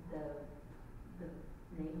the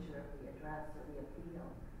nature of the address or the appeal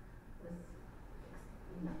was,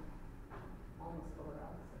 you know, almost polar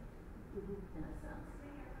opposite in a sense.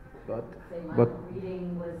 Say my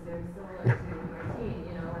reading was very similar to Martine,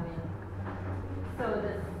 you know, I mean, so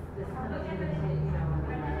this kind of imitate, you know,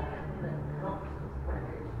 the record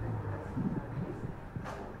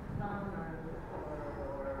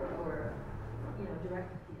or you know, direct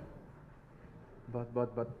appeal.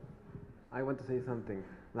 But I want to say something.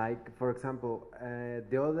 Like, for example,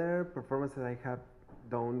 the other performances I have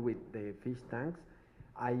done with the fish tanks,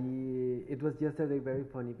 it was yesterday very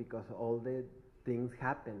funny because all the things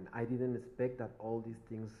happened. I didn't expect that all these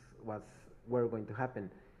things were going to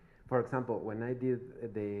happen. For example, when I did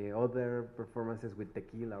the other performances with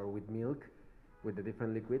tequila or with milk, with the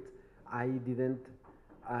different liquids, I didn't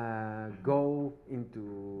go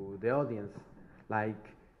into the audience.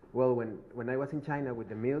 Like, well, when I was in China with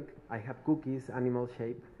the milk, I have cookies, animal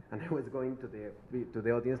shape, and I was going to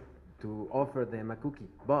the audience to offer them a cookie.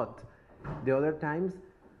 But the other times,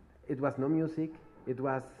 it was no music. It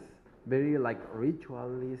was very like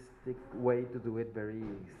ritualistic way to do it, very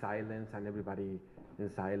silence and everybody in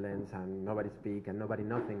silence and nobody speak and nobody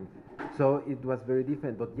nothing. So it was very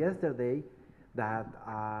different. But yesterday, that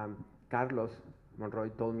Carlos Monroy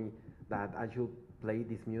told me that I should play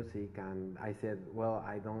this music, and I said, well,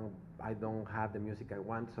 I don't have the music I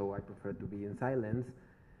want, so I prefer to be in silence.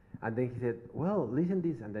 And then he said, well, listen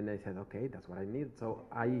this, and then I said, okay, that's what I need. So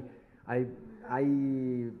I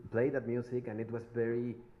played that music, and it was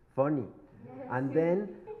very funny. And then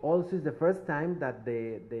also it's the first time that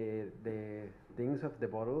the things of the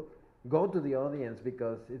bottle go to the audience,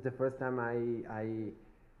 because it's the first time I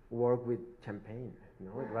work with champagne. You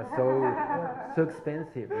know, it was so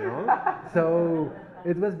expensive, you know. So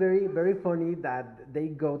it was very, very funny that they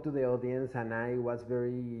go to the audience, and I was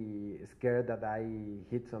very scared that I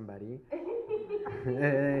hit somebody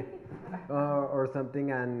or something.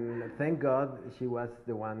 And thank God she was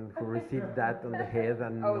the one who received that on the head.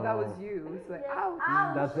 And oh, that was you. It's like, ouch.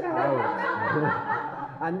 That's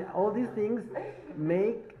ouch. And all these things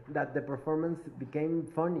make that the performance became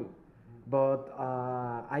funny. But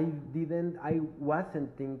I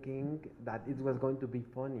wasn't thinking that it was going to be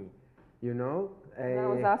funny, you know? I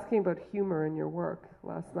was asking about humor in your work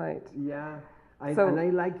last night. Yeah, and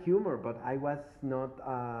I like humor, but I was not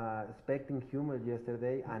expecting humor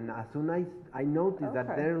yesterday. And as soon as I noticed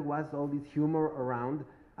that there was all this humor around,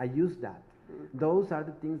 I used that. Those are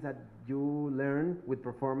the things that you learn with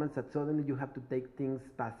performance, that suddenly you have to take things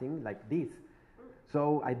passing like this.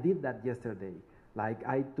 So I did that yesterday. Like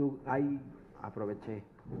I aproveché.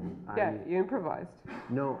 Yeah, you improvised.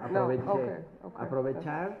 No, aproveché. No, okay.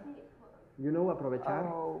 Aprovechar. You know aprovechar?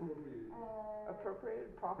 Oh,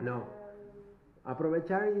 appropriate, proper. No.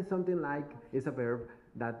 Aprovechar is something like, is a verb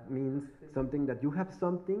that means something that you have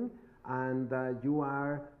something and you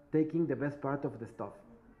are taking the best part of the stuff.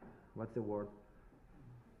 What's the word?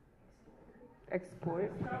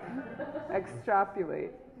 Exploit.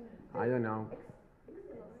 Extrapolate. I don't know.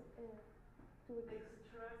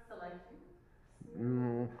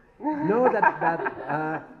 No,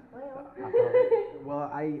 well,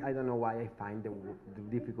 I don't know why I find the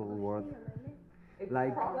difficult word. It's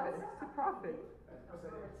Like profit. To profit.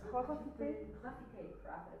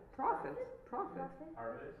 Profit.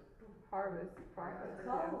 Harvest. Profit.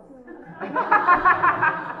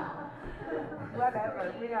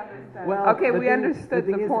 Whatever, we understand. Well, Okay, we understood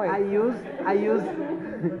the the thing point. I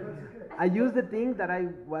use the thing that I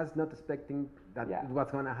was not expecting that Yeah. it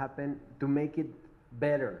was gonna happen to make it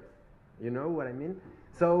better. You know what I mean?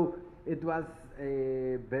 So it was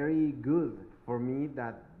very good for me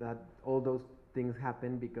that all those things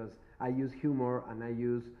happened because I use humor and I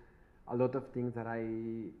use a lot of things that I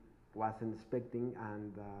wasn't expecting,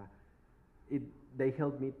 and they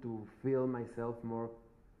helped me to feel myself more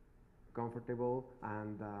comfortable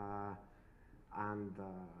and I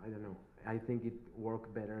don't know. I think it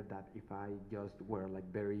worked better that if I just were like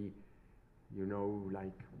very,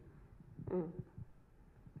 like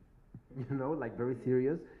like very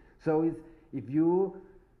serious. So it's if you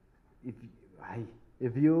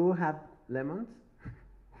have lemons,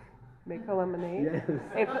 Make a lemonade.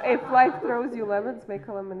 yes. If life throws you lemons, make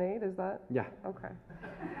a lemonade. Is that? Yeah. Okay.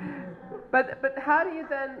 But how do you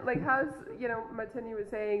then, like, how's, Martine, you were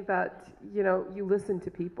saying that, you listen to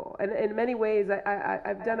people. And in many ways,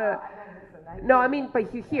 I've done a... No, I mean,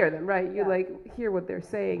 but you hear them, right? You, hear what they're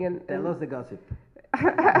saying. And Tell us the gossip.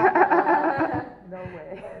 No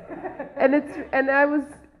way.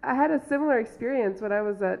 I had a similar experience when I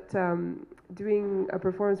was at doing a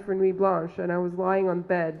performance for Nuit Blanche, and I was lying on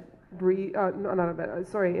bed, in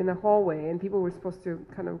the hallway, and people were supposed to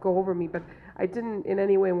kind of go over me, but I didn't in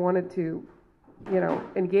any way wanted to,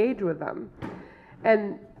 engage with them,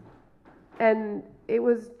 and it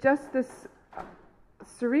was just this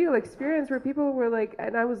surreal experience where people were like,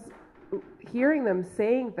 and I was hearing them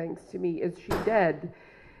saying things to me. Is she dead?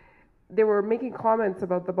 They were making comments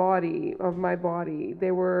about the body of my body.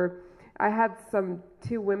 I had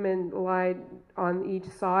two women lie on each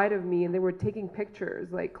side of me, and they were taking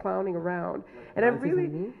pictures, like clowning around. And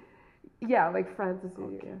like Francis.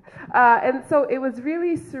 Okay. Yeah. And so it was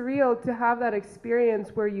really surreal to have that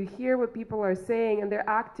experience where you hear what people are saying, and they're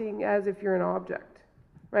acting as if you're an object,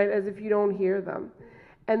 right? As if you don't hear them.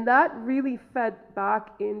 And that really fed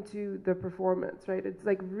back into the performance, right? It's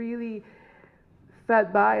like really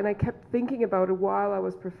fed by, and I kept thinking about it while I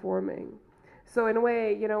was performing. So in a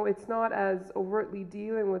way, it's not as overtly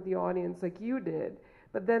dealing with the audience like you did,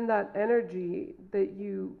 but then that energy that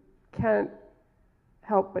you can't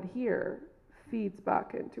help but hear feeds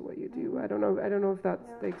back into what you do. I don't know if that's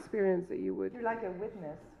the experience that you would. You're like a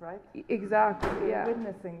witness, right? Exactly. You're Yeah.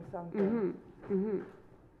 witnessing something. Mm-hmm. Mm-hmm.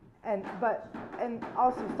 And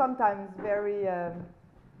also sometimes very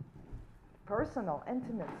personal,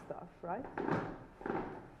 intimate stuff, right?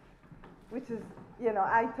 Which is,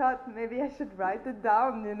 I thought maybe I should write it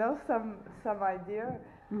down, some idea.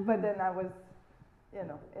 Mm-hmm. But then I was, in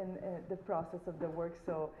the process of the work.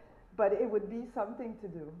 So, but it would be something to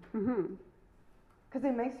do. Because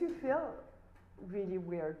it makes you feel really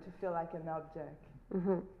weird to feel like an object.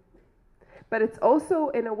 Mm-hmm. But it's also,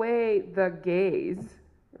 in a way, the gaze,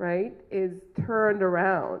 right, is turned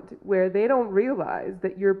around where they don't realize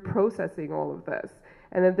that you're processing all of this.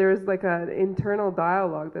 And then there's like an internal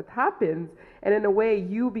dialogue that happens, and in a way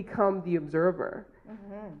you become the observer,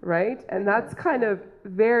 right? And that's kind of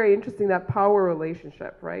very interesting, that power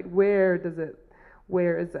relationship, right? Where is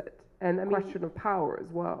it? And a question of power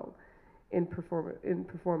as well in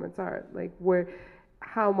performance art. Like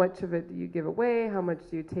how much of it do you give away? How much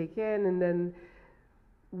do you take in? And then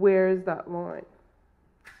where is that line?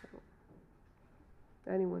 So,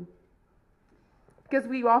 anyone? Because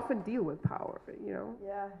we often deal with power,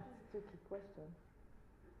 Yeah, it's a tricky question.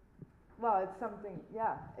 Well, it's something,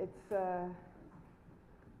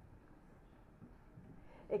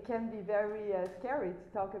 it can be very scary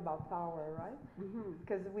to talk about power, right?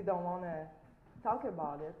 Because we don't want to talk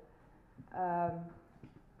about it. I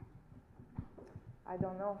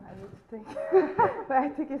don't know, I need to think. But I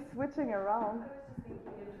think it's switching around. I was just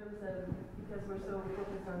thinking in terms of, because we're so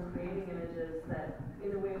focused on creating images, that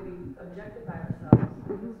in a way we objectify ourselves.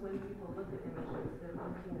 Because when people look at images, they're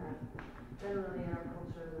looking at, generally in our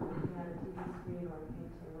culture, they're looking at a TV screen or a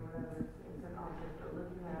painting or whatever, it's an object they're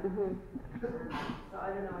looking at. So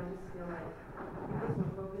I don't know, I just feel like because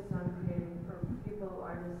we're focused on creating, or people,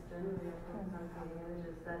 artists, generally are focused on creating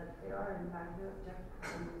images, that they are in fact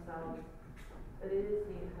objectifying themselves. But it is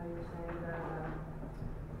neat how you're saying that,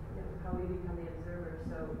 how we become the observer.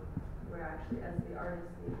 So we're actually, as the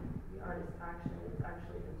artist action is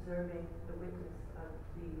actually observing the witness of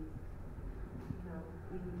the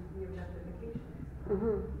objectification.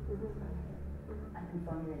 I've been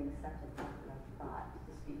formulating such a thought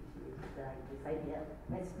to speak to you. This idea,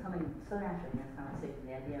 it's coming so naturally in this conversation,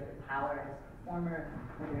 the idea of the power as a performer,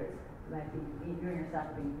 whether it's like viewing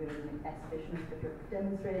yourself being viewed as an exhibitionist, if you're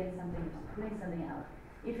demonstrating something, or putting something out.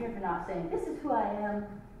 Even if you're not saying, this is who I am,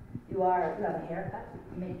 you have a haircut,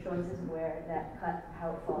 you make choices where that cut,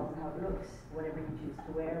 how it falls and how it looks, whatever you choose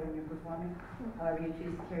to wear when you're performing, however you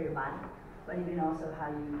choose to carry your body, but even also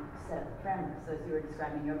how you set up the camera. So as you were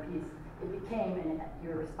describing your piece, it became, and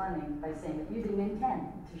you're responding by saying that you didn't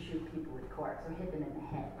intend to shoot people with corks or hit them in the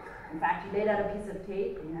head. In fact, you laid out a piece of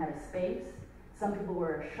tape and you had a space. Some people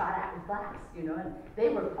were shot at with glass, and they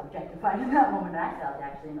were objectified in that moment. I felt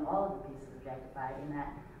actually in all of the pieces objectified in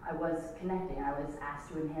that I was connecting. I was asked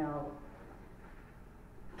to inhale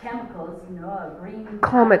chemicals, a green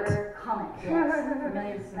Comet, yes,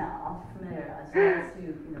 familiar smell, all familiar, as well as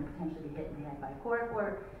to potentially be hit in the head by a cork,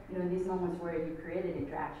 or these moments where you created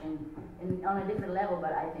interaction on a different level,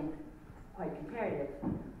 but I think quite comparative.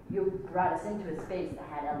 You brought us into a space that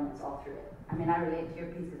had elements all through it. I mean, I relate to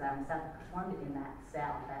your piece because I myself performed it in that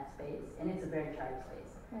cell, that space, and it's a very charged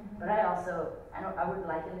space. But I would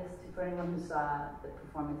liken this for anyone who saw the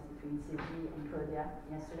performance between Sylvie and Claudia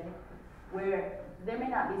yesterday, where there may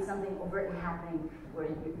not be something overtly happening where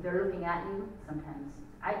they're looking at you sometimes.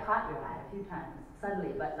 I caught your eye a few times,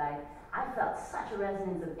 subtly, but I felt such a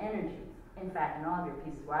resonance of energy, in fact, in all of your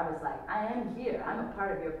pieces, where I was like, I am here, I'm a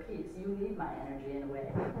part of your piece, you need my energy in a way,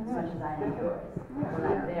 as much as I need yours.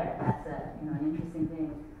 We're there, that's an interesting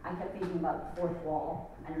thing. I kept thinking about the fourth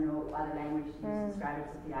wall. I don't know other language to use to describe it,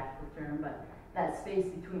 it's a theatrical term, but that space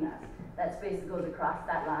between us, that space that goes across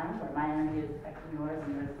that line, where my energy is affecting yours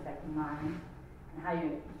and yours is affecting mine, and how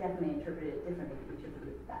you definitely interpret it differently to each of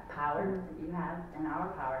you, that power that you have and our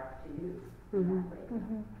power to use.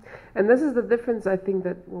 And this is the difference, I think,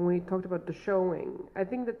 that when we talked about the showing, I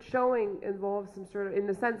think that showing involves some sort of, in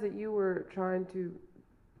the sense that you were trying to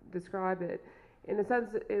describe it, in a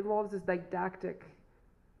sense it involves this didactic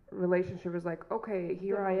relationship. Is like, okay,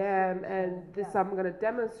 here I am, and this I'm going to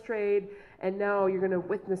demonstrate, and now you're going to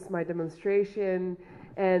witness my demonstration,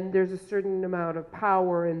 and there's a certain amount of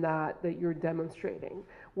power in that you're demonstrating.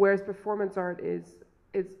 Whereas performance art is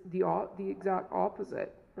the exact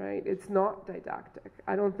opposite. Right? It's not didactic.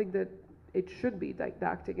 I don't think that it should be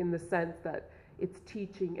didactic in the sense that it's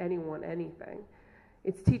teaching anyone anything.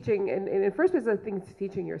 It's teaching, and in the first place, I think it's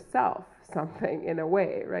teaching yourself something in a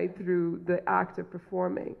way, right, through the act of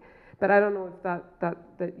performing. But I don't know if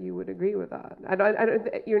that you would agree with that. I don't.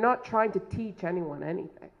 You're not trying to teach anyone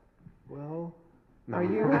anything. Well, no. Are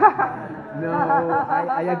you? No,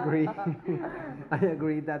 I agree. I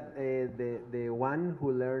agree that the one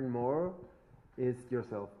who learn more is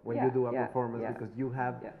yourself when you do a performance, because you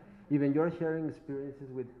have, even you're sharing experiences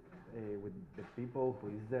with the people who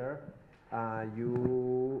is there.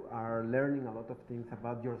 You are learning a lot of things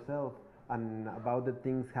about yourself and about the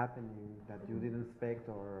things happening that you didn't expect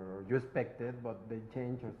or you expected, but they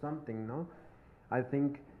change or something. No, I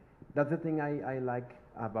think that's the thing I like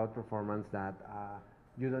about performance, that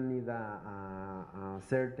you don't need a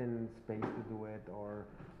certain space to do it, or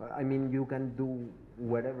I mean, you can do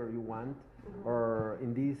whatever you want. Or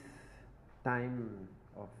in this time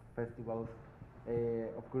of festivals,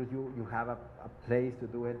 of course you have a place to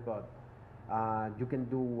do it, but you can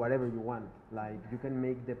do whatever you want. Like, you can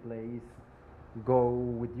make the place go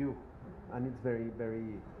with you, and it's very,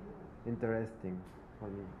 very interesting for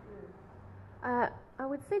me. I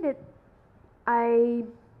would say that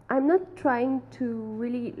I'm not trying to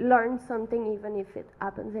really learn something, even if it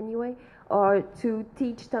happens anyway, or to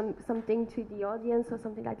teach something to the audience or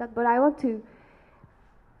something like that. But I want to.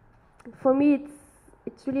 For me,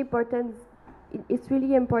 it's really important. It's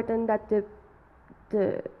really important that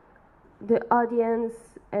the audience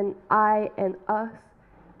and I and us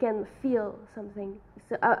can feel something.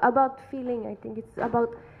 It's about feeling. I think it's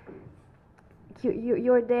about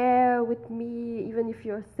you're there with me, even if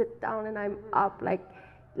you're sit down and I'm up. Like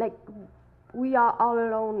we are all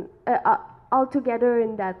alone, all together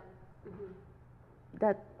in that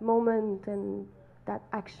moment and that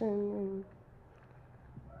action. And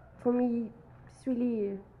for me, it's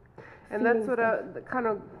really. And that's what kind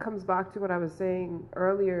of comes back to what I was saying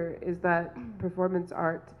earlier, is that performance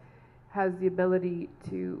art has the ability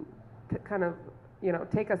to kind of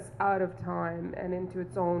take us out of time and into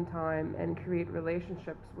its own time and create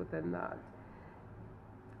relationships within that.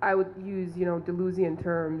 I would use, Deleuzian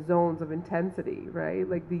terms, zones of intensity, right?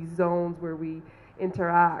 Like these zones where we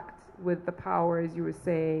interact with the power, as you were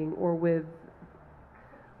saying, or with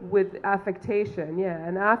affectation. Yeah,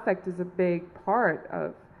 and affect is a big part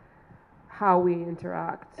of how we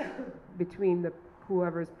interact between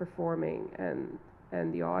whoever's performing and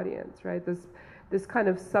the audience, right? This kind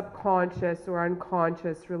of subconscious or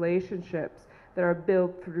unconscious relationships that are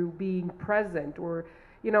built through being present, or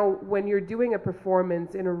when you're doing a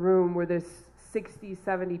performance in a room where there's 60,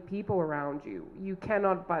 70 people around you, you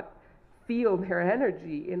cannot but feel their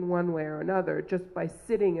energy in one way or another just by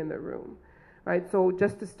sitting in the room, right? So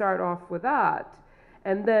just to start off with that,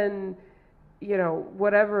 and then,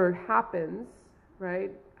 whatever happens,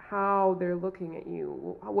 right, how they're looking at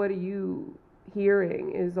you, what are you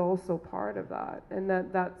hearing is also part of that. And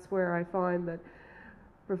that's where I find that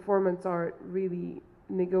performance art really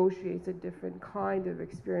negotiates a different kind of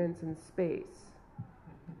experience in space.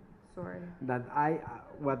 Sorry. That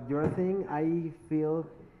what you're saying, I feel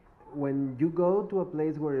when you go to a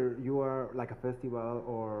place where you are like a festival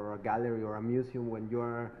or a gallery or a museum, when you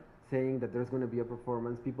are saying that there's going to be a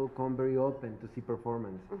performance, people come very open to see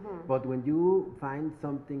performance. Mm-hmm. But when you find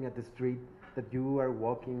something at the street that you are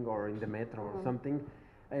walking or in the metro or something,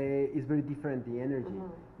 is very different, the energy,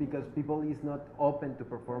 because people is not open to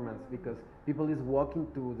performance, because people is walking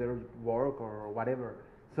to their work or whatever.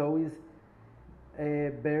 So it's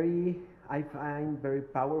I find very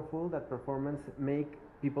powerful that performance make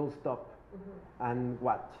people stop and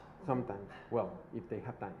watch sometimes, well, if they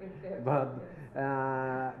have time. But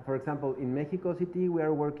for example, in Mexico City, we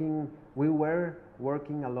were working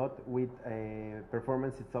a lot with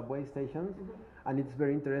performance at subway stations. And it's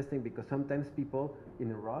very interesting because sometimes people in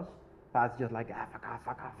a rush pass just like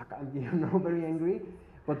fuck, and very angry.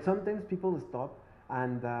 But sometimes people stop.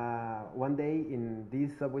 And one day in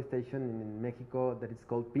this subway station in Mexico that is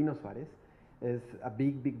called Pino Suarez, is a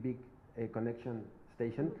big connection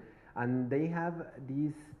station, and they have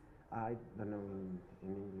these, I don't know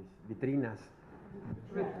in English, vitrinas.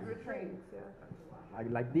 Vitrines, yeah.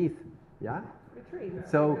 Like this, yeah. Vitrines.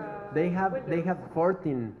 So they have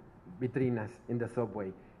 14 vitrinas in the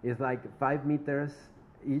subway. It's like 5 meters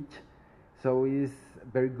each, so it's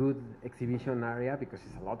very good exhibition area because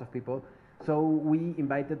it's a lot of people. So we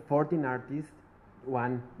invited 14 artists,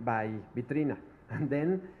 one by vitrina, and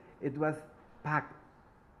then it was packed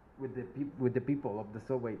with the people of the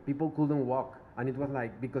subway. People couldn't walk, and it was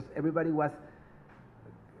like, because everybody was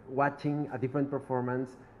watching a different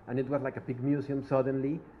performance, and it was like a big museum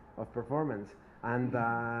suddenly of performance. And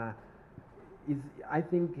I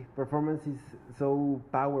think performance is so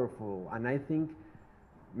powerful, and I think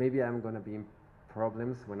maybe I'm going to be in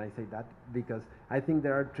problems when I say that, because I think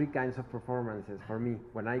there are 3 kinds of performances for me.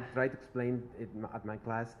 When I try to explain it at my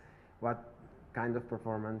class, what kind of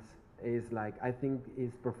performance is like, I think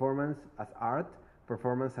is performance as art,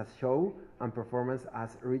 performance as show, and performance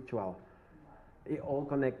as ritual, all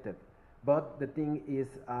connected. But the thing is,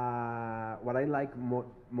 what I like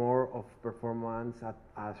more of performance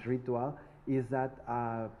as ritual is that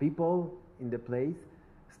people in the place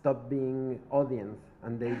stop being audience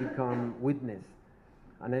and they become witness.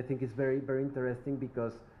 And I think it's very, very interesting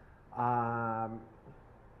because I'm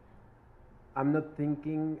not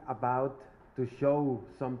thinking about to show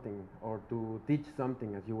something or to teach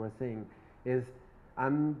something, as you were saying.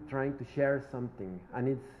 I'm trying to share something, and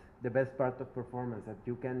it's the best part of performance, that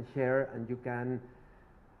you can share and you can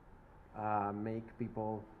make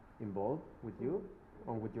people involved with you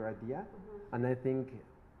or with your idea. And I think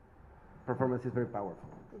performance is very powerful.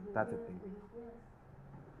 That's the thing.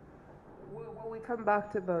 When we come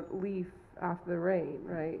back to the leaf after the rain,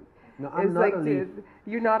 right? No, I'm not a leaf.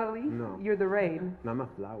 You're not a leaf? No. You're the rain. No, I'm a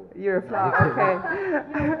flower. You're a flower, okay.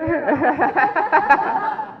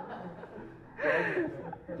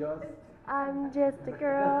 Just I'm just a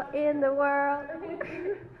girl in the world.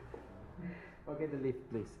 Okay, the leaf,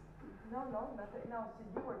 please. No, nothing. No, so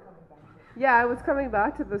you were coming back to it. Yeah, I was coming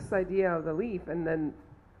back to this idea of the leaf and then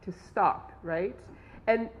to stop, right?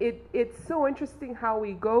 And it's so interesting how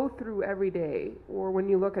we go through every day, or when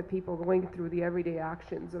you look at people going through the everyday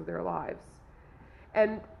actions of their lives.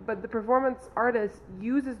 But the performance artist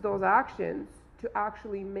uses those actions to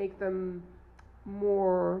actually make them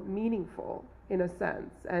more meaningful, in a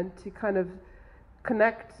sense, and to kind of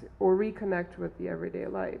connect or reconnect with the everyday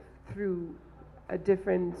life through a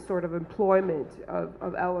different sort of employment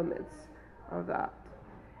of elements of that.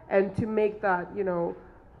 And to make that,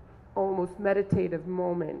 almost meditative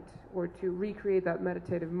moment, or to recreate that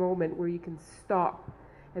meditative moment where you can stop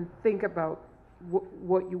and think about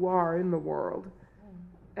what you are in the world.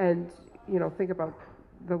 And, think about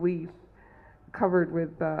the leaf covered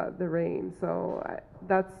with the rain. So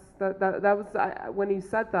that was when you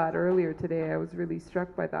said that earlier today, I was really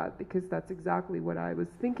struck by that, because that's exactly what I was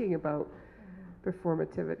thinking about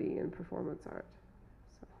performativity and performance art.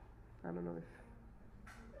 So I don't know if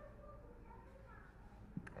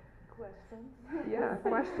questions. Yeah,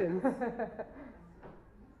 questions. I'm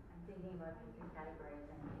thinking about different categories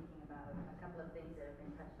and thinking about a couple of things that have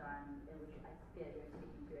been touched on, which I feel you're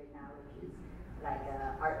speaking to right now, which is like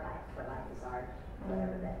art life, for life is art,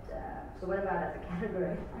 whatever that. So what about as a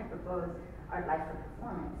category? I propose art life for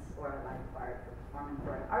performance, or art life for art for performance,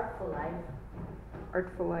 or an artful life.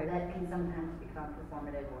 Artful life. That can sometimes become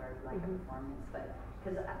performative or like a performance, but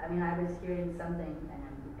because I was hearing something,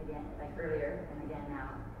 and again, like earlier and again now,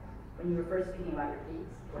 when you were first speaking about your piece,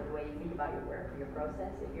 or the way you think about your work or your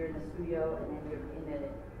process, if you're in the studio and then you're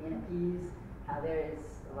in a piece, there is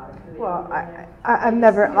a lot of fluidity. Well, there. I'm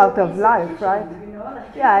never out of life, kitchen, right?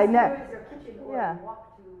 Like Yeah, I know. know. It's your kitchen, or Yeah. you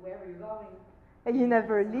walk to wherever you're going. And you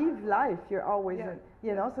never leave life. You're always,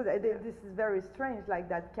 Yeah. So this is very strange, like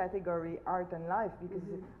that category, art and life, because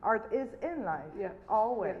art is in life,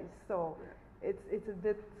 always. Yeah. So it's a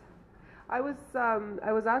bit. I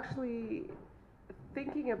was actually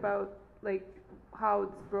thinking about like how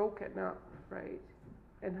it's broken up, right,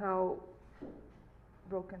 and how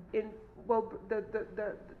Broken.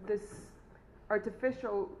 this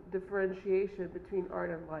artificial differentiation between art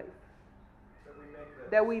and life.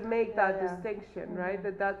 That we make that distinction, right?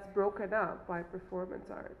 That's broken up by performance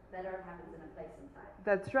art. That art happens in a place inside.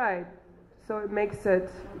 That's right. So it makes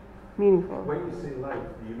it meaningful. When you say life,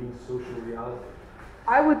 do you mean social reality?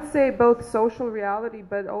 I would say both social reality,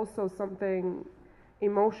 but also something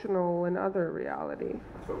emotional and other reality.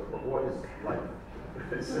 So what is life?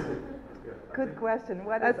 Good question.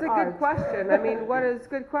 That's a good question. I mean, what is a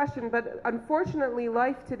good question? But unfortunately,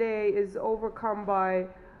 life today is overcome by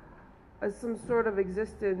some sort of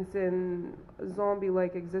existence in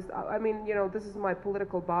zombie-like existence. I mean, this is my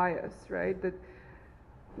political bias, right? That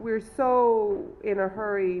we're so in a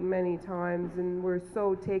hurry many times, and we're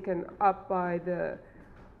so taken up by the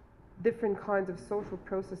different kinds of social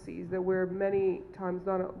processes that we're many times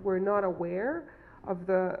we're not aware of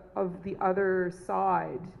the other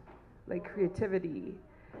side, like creativity,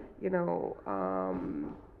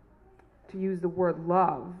 to use the word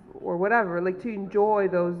love or whatever, like to enjoy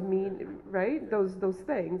those those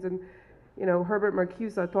things. And Herbert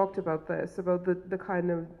Marcuse talked about this, about the kind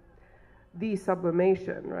of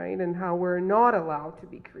de-sublimation, right, and how we're not allowed to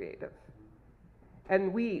be creative.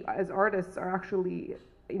 And we as artists are actually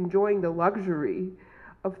enjoying the luxury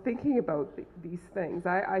of thinking about these things.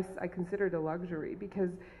 I consider it a luxury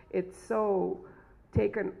because it's so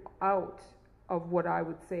taken out of what I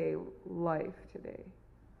would say life today.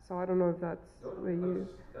 So I don't know if that's where you...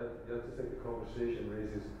 I just think the conversation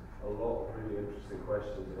raises a lot of really interesting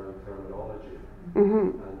questions around terminology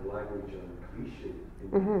and language and cliche.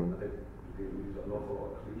 I think we use an awful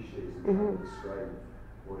lot of cliches in trying to describe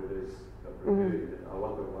what it is that we're doing. And I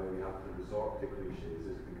wonder why we have to resort to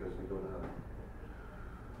cliches. Is it because we don't have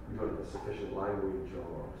a sufficient language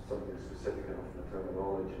or something specific enough in the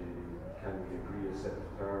terminology? Can we agree a set of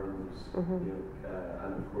terms?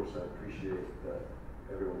 And of course, I appreciate that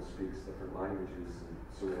everyone speaks different languages and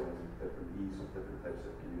so on, different needs of different types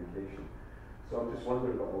of communication. So I'm just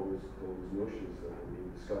wondering about all those notions that are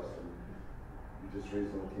being discussed. And you just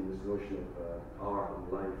raised, Martine, this notion of art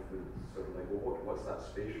and life. That's sort of like, well, what's that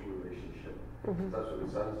spatial relationship? That's what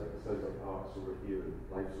it sounds like. It sounds like art's over here and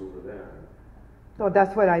life's over there. So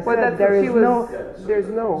that's what I said. Well,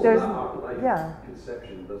 There's no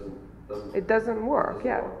conception doesn't. It doesn't work.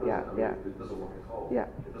 It doesn't work at all.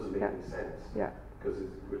 Yeah. It doesn't make any sense. Yeah. Because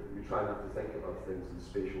we try not to think about things in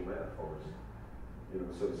spatial metaphors.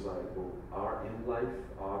 So it's like, well, art in life,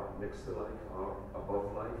 art next to life, art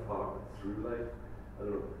above life, art through life. I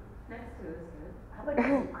don't know. Next to is good. How about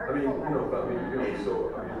artful life?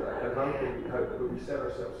 And how do we set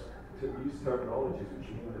ourselves to use terminologies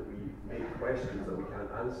which mean that we make questions that we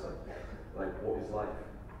can't answer, like what is life?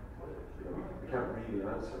 We can't really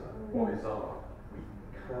answer that. What is art? We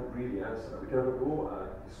can't really answer that. We can have a go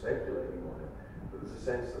at speculating on it, but there's a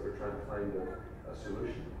sense that we're trying to find a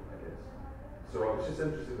solution, I guess. So I was just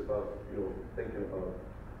interested about, thinking about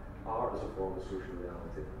art as a form of social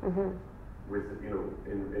reality, with,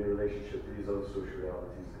 in relationship to these other social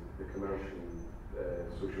realities, the commercial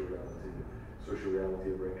social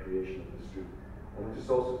reality of recreation of the street. And I'm just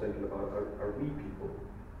also thinking about, are we people?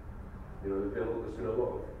 There's been a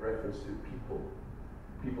lot of reference to people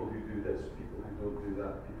who do this, people who don't do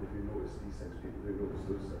that, people who notice these things, people who notice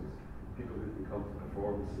those things. people who can come to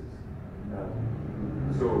performances.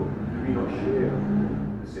 So do we not share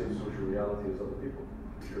the same social reality as other people?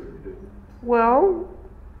 I'm sure we do. Well,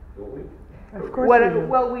 don't we? Of course we do.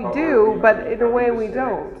 Well, we do, but in a way we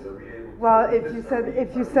don't. Well,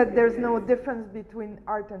 if you said there's no difference between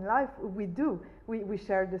art and life, we do. We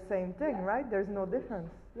share the same thing, right? There's no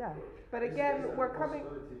difference. Yeah. But again, we're coming.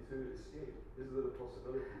 Is there a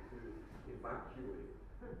possibility to evacuate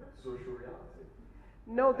social reality?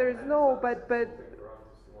 No, there's no, but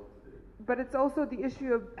it's also the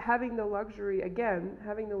issue of having the luxury, again,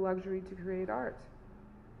 having the luxury to create art,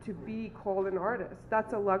 to be called an artist.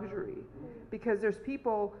 That's a luxury, because there's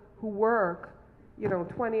people who work,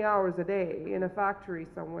 20 hours a day in a factory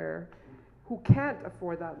somewhere, who can't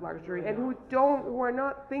afford that luxury, and who are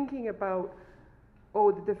not thinking about,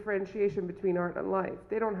 the differentiation between art and life.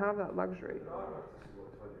 They don't have that luxury.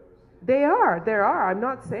 They are. I'm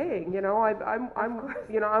not saying,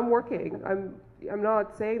 I'm working. I'm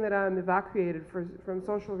not saying that I'm evacuated from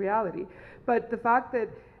social reality, but the fact that,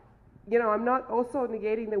 I'm not also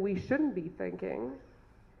negating that we shouldn't be thinking,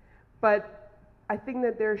 but I think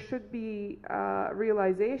that there should be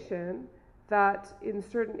realization that in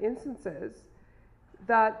certain instances,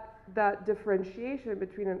 that differentiation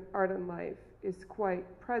between an art and life is quite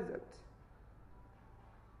present.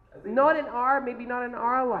 Maybe not in our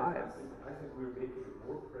lives. I think we're making it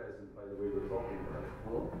more present by the way we're talking about it.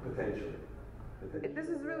 Well, potentially. This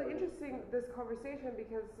is really interesting, this conversation,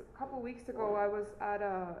 because a couple of weeks ago I was at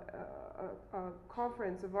a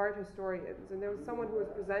conference of art historians, and there was someone who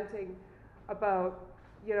was presenting about,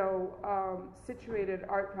 situated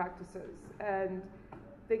art practices, and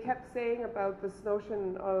they kept saying about this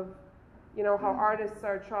notion of, how artists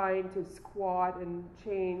are trying to squat and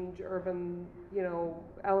change urban,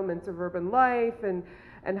 elements of urban life, and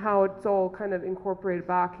how it's all kind of incorporated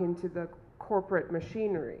back into the corporate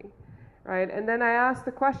machinery, right? And then I asked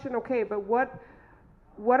the question, okay, but what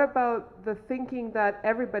about the thinking that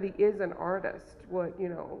everybody is an artist? What,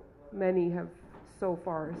 many have so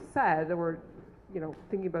far said, or,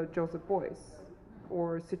 thinking about Joseph Beuys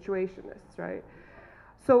or situationists, right?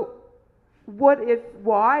 So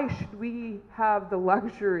why should we have the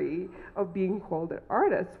luxury of being called an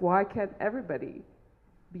artist? Why can't everybody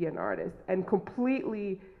be an artist and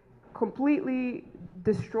completely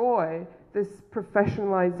destroy this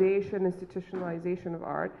professionalization, institutionalization of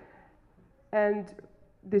art, and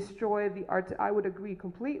destroy the art? I would agree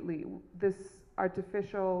completely, this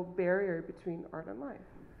artificial barrier between art and life.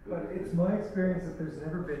 But it's my experience that there's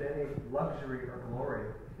never been any luxury or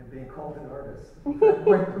glory in being called an artist.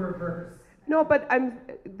 Quite the reverse. No, but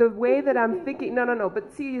the way that I'm thinking, no,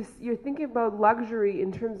 but see, you're thinking about luxury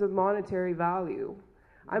in terms of monetary value.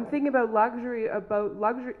 I'm thinking about luxury, More like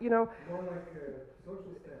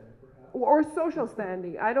social standing, perhaps. or social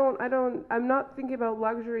standing. I'm not thinking about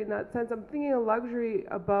luxury in that sense. I'm thinking of luxury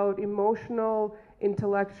about emotional,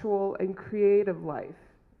 intellectual, and creative life,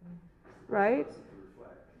 right?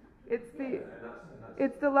 It's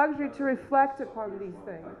the luxury to reflect upon these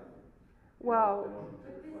things. Well,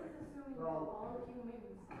 all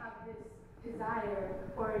humans have this desire,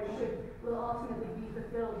 or will ultimately be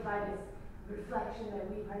fulfilled by this reflection that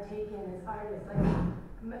we partake in as artists.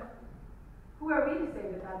 Like, who are we to say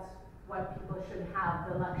that that's what people should have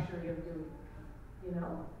the luxury of doing?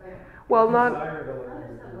 not.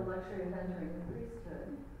 Artists have the luxury of entering the priesthood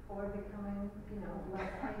or becoming,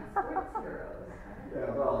 left-wing sports heroes. Yeah,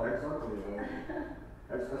 well, exactly.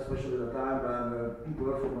 Especially the time when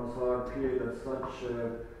performance art created such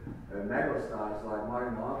megastars like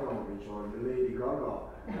Marina Abramovic or Lady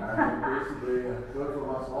Gaga. And basically,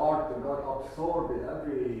 performance art got absorbed in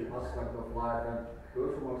every aspect of life, and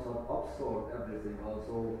performance art absorbed everything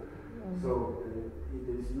also. So it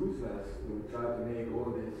is useless to try to make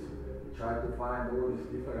all this, try to find all these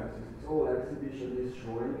differences. It's all exhibition is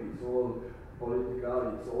showing, it's all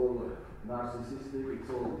political, it's all narcissistic, it's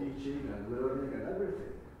all teaching and learning and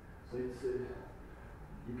everything. So it's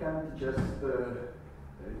you can't just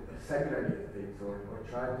segregate things or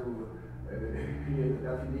try to create a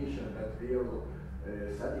definition that will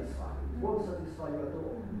satisfy. It won't satisfy you at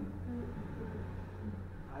all.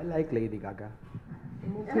 I like Lady Gaga.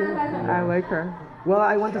 I like her. Well,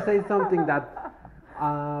 I want to say something that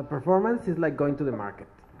performance is like going to the market.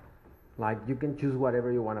 Like you can choose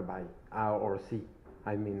whatever you want to buy or see.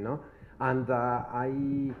 No? And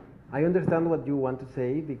I understand what you want to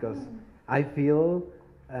say, because I feel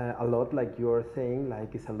a lot like you're saying,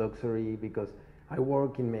 like it's a luxury, because I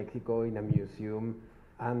work in Mexico in a museum,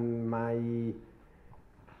 and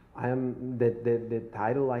the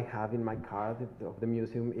title I have in my card of the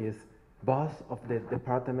museum is boss of the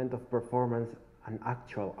Department of Performance an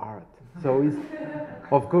actual art. So it's,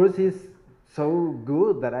 of course, it's so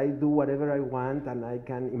good that I do whatever I want and I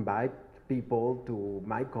can invite people to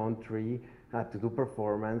my country to do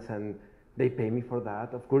performance and they pay me for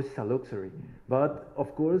that. Of course, it's a luxury. But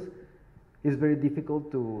of course, it's very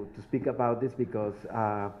difficult to speak about this because,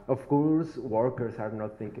 of course, workers are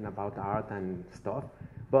not thinking about art and stuff.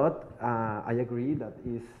 But I agree that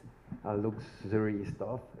is a luxury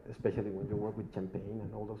stuff, especially when you work with champagne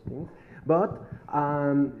and all those things. But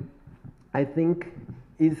I think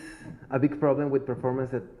it's a big problem with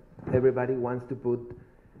performance that everybody wants to put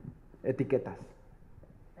etiquetas.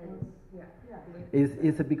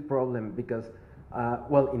 It's a big problem because,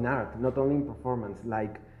 well, in art, not only in performance,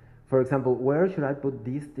 like, for example, where should I put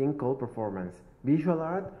this thing called performance? Visual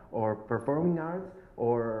art or performing arts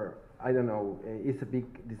or, I don't know, it's a big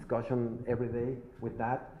discussion every day with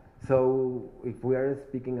that. So if we are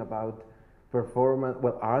speaking about performance,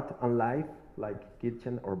 well, art and life, like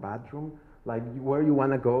kitchen or bathroom, like where you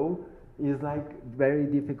want to go, is like very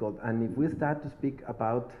difficult. And if we start to speak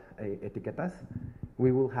about etiquetas,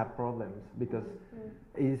 we will have problems because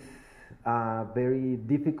it's very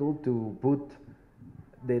difficult to put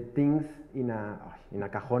the things in a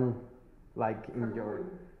cajon, like in your,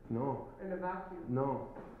 no. In a vacuum. No.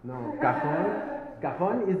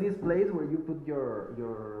 Cajon is this place where you put your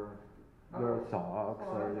socks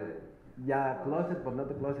or your, closet, but not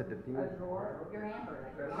the closet. The thing. A drawer. Your hamper.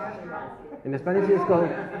 In Spanish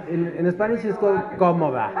it's called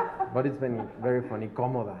cómoda, but it's very funny.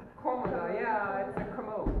 Cómoda. Cómoda, yeah, it's a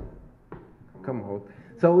commode. Commode.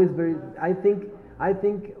 So it's very. I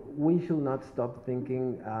think we should not stop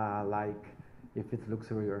thinking like if it's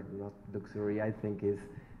luxury or not luxury. I think it's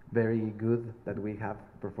very good that we have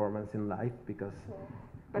performance in life because.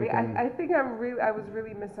 But I think I was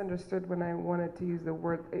really misunderstood when I wanted to use the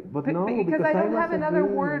word. Because I don't have another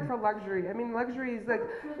word for luxury. I mean, luxury is like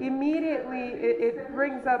immediately it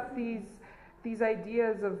brings up these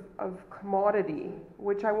ideas of commodity,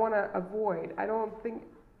 which I want to avoid. I don't think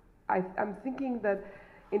I'm thinking that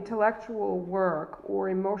intellectual work or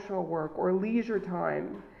emotional work or leisure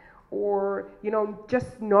time or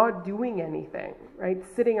just not doing anything, right?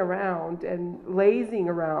 Sitting around and lazing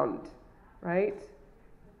around, right?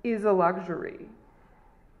 Is a luxury.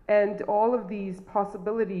 And all of these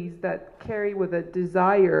possibilities that carry with a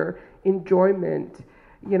desire, enjoyment,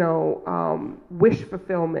 wish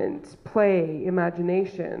fulfillment, play,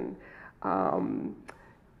 imagination,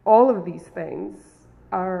 all of these things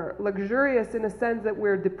are luxurious in a sense that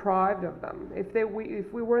we're deprived of them. If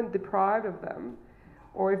we weren't deprived of them,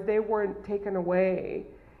 or if they weren't taken away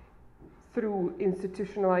through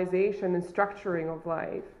institutionalization and structuring of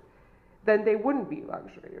life, then they wouldn't be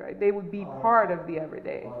luxury, right? They would be part of the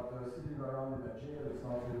everyday. But sitting around in a chair is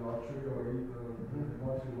not really luxury, or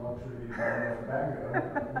not really luxury in a bag,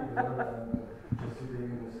 either, just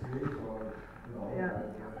sitting in the street, or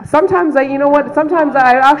Sometimes Sometimes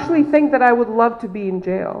I actually think that I would love to be in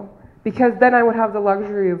jail because then I would have the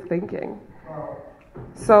luxury of thinking.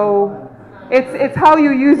 So it's how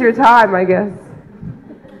you use your time, I guess.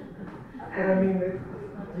 And I mean,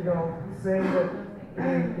 saying that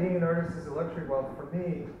being an artist is a luxury. Well, for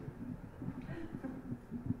me,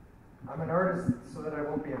 I'm an artist so that I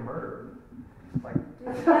won't be a murderer. Like,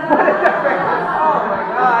 oh my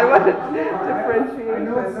God, what a differentiation. I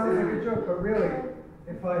know it sounds like a joke, but really,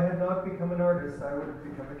 if I had not become an artist, I would have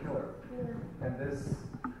become a killer. Yeah. And this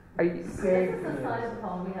saved me. This is the side of the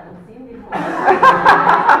poem we haven't seen before.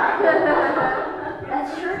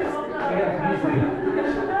 That's sure.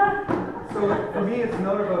 So for me, it's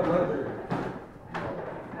not about luxury.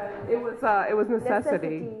 It was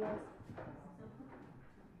necessity. Yes.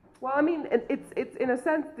 Well, I mean, it's in a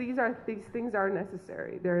sense these things are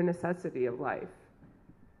necessary. They're a necessity of life,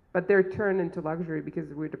 but they're turned into luxury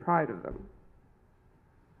because we're deprived of them.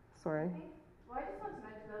 Sorry. Well, I just want to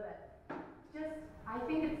mention though that I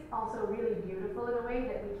think it's also really beautiful in a way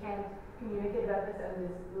that we can't communicate about this as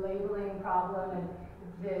this labeling problem and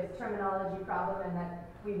this terminology problem, and that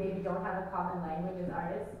we maybe don't have a common language as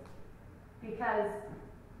artists, because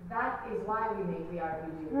that is why we make the art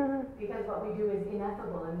we do. Because what we do is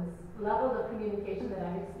ineffable, and this level of communication that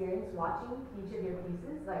I've experienced watching each of your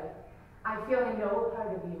pieces, like, I feel I know a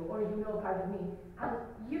part of you, or you know a part of me, and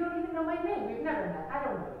you don't even know my name. We've never met. I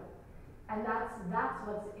don't know you. And that's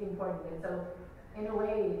what's important. And so, in a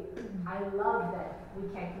way, I love that we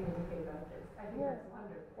can't communicate about this. I think that's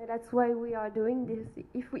wonderful. That's why we are doing this.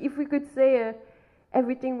 If we could say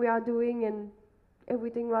everything we are doing and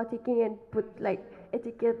everything we are taking and put like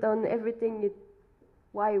etiquette on everything,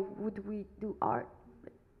 why would we do art?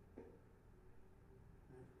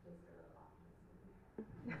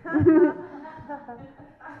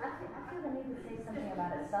 I feel the need to say something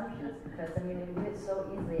about assumptions because we do it so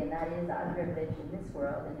easily, and that is our privilege in this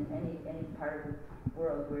world and in any part of the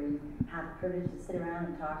world where you have the privilege to sit around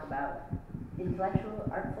and talk about intellectual,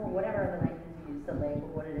 artful, whatever other language you use to label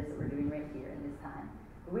what it is that we're doing right here in this time.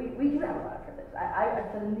 We do have a lot of privilege. I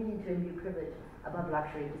feel the need to imbue privilege above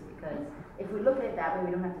luxury just because if we look at it that way,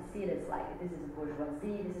 we don't have to see it as like this is a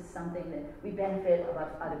bourgeoisie, this is something that we benefit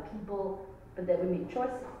above other people. But that we make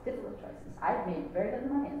choices, difficult choices. I've made very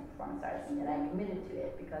little money as a performance artist, and yet I'm committed to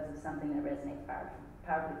it because of something that resonates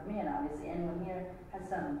powerfully for me. And obviously, anyone here has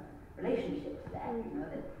some relationship to that. You know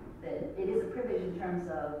that it is a privilege in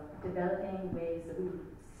terms of developing ways that we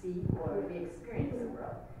see or we experience the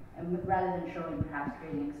world. And rather than showing, perhaps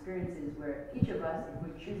creating experiences where each of us, if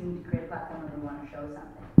we're choosing to create a platform where we want to show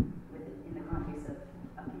something with it in the context of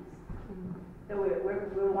a piece. So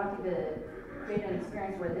we're wanting to create an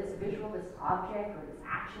experience where this visual, this object, or this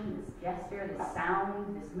action, this gesture, this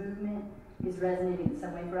sound, this movement is resonating in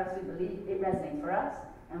some way for us. We believe it resonates for us,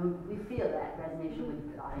 and we feel that resonation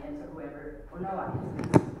with the audience or whoever, or no audience.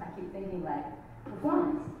 I keep thinking like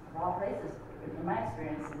performance of all places. In my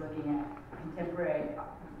experience of looking at contemporary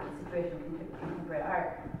situation of contemporary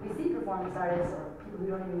art, we see performance artists or people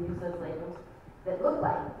who don't even use those labels that look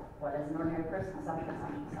like what is an ordinary person? Assumption.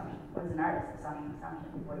 What is an artist? Assumption.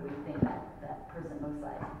 What do we think that person looks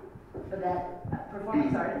like? But that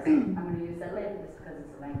performance artists, I'm going to use that label just because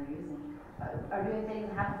it's the language we're using, are doing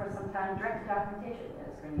things that happen for some time, direct documentation,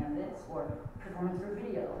 screening evidence, or performance for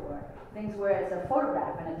video, or things where it's a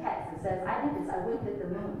photograph and a text that says, I did this, I winked at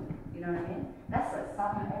the moon. You know what I mean? That's like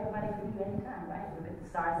something everybody can do anytime, right? Look at the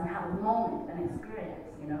stars and have a moment, an experience,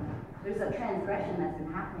 you know? There's a transgression that's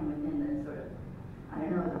been happening within the sort of I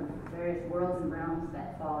don't know, the various worlds and realms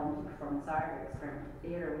that fall into performance art or experimental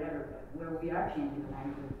theater or whatever, where we are changing the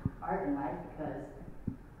language of art and life because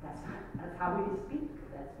that's how we speak.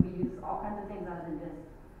 We use all kinds of things other than just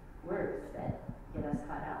words that get us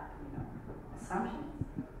caught up, you know, assumptions.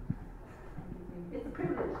 It's a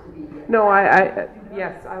privilege to be here. No,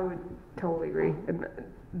 yes, I would totally agree. And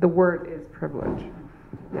the word is privilege.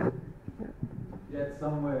 Yeah. Yet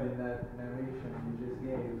somewhere in that narration you just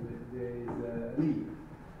gave, there is a leap.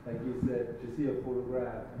 Like you said, to see a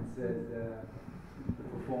photograph and said the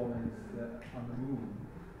performance on the moon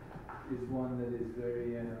is one that is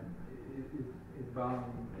very, it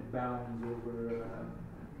bounds over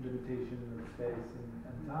limitation of space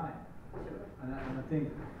and time. And I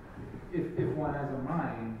think if one has a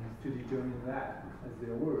mind to determine that as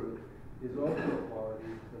their work, is also a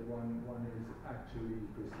quality that one is actually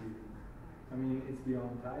perceiving. I mean, it's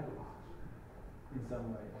beyond titles in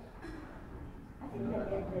some ways. I think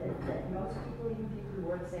that most people, even people who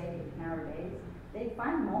work, say, nowadays, they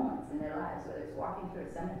find moments in their lives, whether it's walking through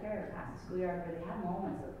a cemetery or past a schoolyard, where they have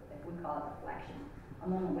moments of, if we call it reflection, a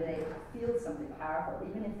moment where they feel something powerful,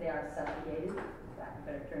 even if they are subjugated, is that a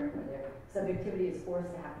better term, where their subjectivity is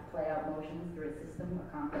forced to have to play out motions through a system, a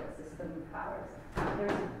complex system of powers.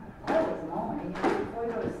 There's always a moment, even before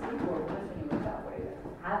you go to sleep or just when you wake up, where you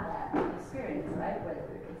have that experience, right? Whether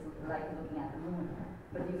it's like looking at the moon,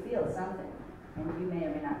 but you feel something, and you may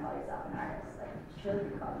or may not call yourself an artist. Like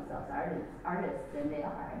children call themselves artists, and they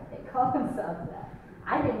are. They call themselves that.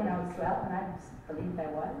 I did when I was 12, and I believed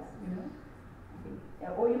I was. You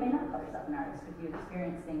know, or you may not call yourself an artist, but you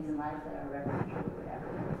experience things in life that are reverential or whatever.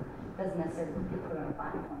 It doesn't necessarily be put on a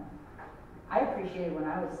platform. I appreciated when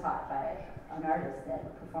I was taught by an artist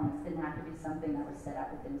that performance didn't have to be something that was set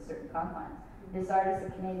up within certain confines. This artist, a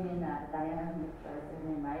Canadian, Diana,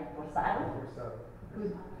 right,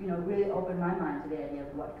 who, you know, really opened my mind to the idea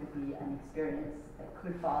of what could be an experience that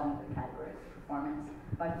could fall into the category of performance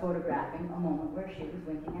by photographing a moment where she was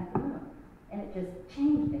winking at the moon. And it just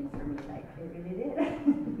changed things for me, like, it really did.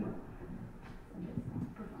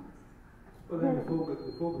 Performance. But then the focus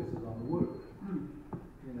is on the work.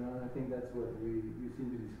 You know, and I think that's what we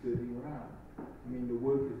seem to be skirting around. I mean, the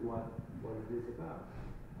work is what it is about.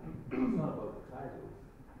 It's not about the titles.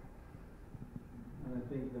 And I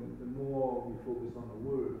think the more we focus on the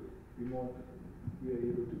work, the more we are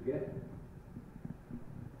able to get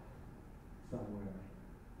somewhere.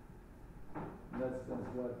 That's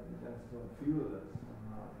what fuels us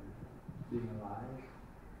being alive.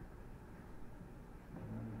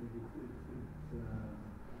 And I think it's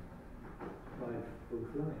life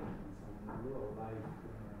fulfilling on some level, life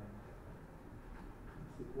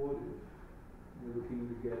supportive. We're looking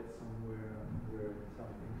to get somewhere where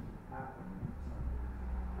something's happening,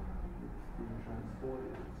 something's being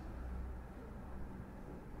transported.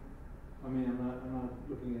 I mean, I'm not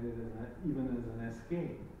looking at it even as an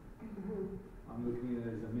escape. I'm looking at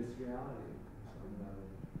it as a misreality on some level.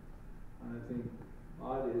 And I think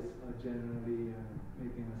artists are generally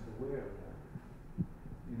making us aware of that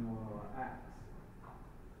in all our acts.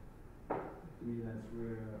 To me, that's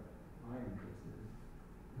where my interest is.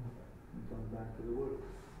 It comes back to the work.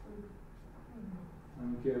 I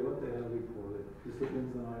don't care what the hell we call it.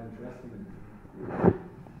 Disciplines are not interesting to me.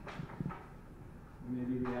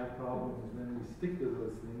 Maybe we have problems when we stick to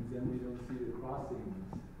those things, then we don't see the crossings.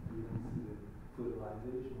 We don't see the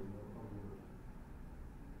fertilization of the work.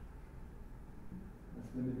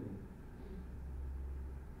 That's limiting.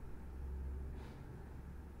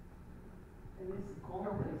 And it's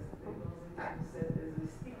complex because as you said, as we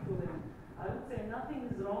stick to them, I would say nothing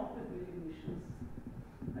is wrong with definitions.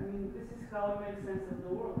 I mean, this is how we make sense of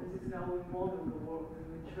the world. This is how we model the world, and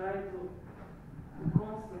we try to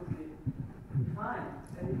constantly define.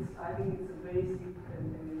 And I think it's a basic and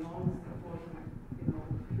enormously important,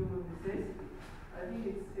 human necessity. I think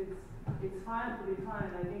it's fine to define.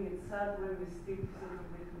 I think it's sad when we stick to certain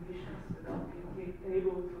definitions without being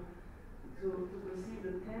able to perceive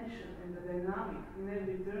the tension and the dynamic in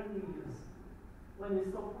every term we use. When we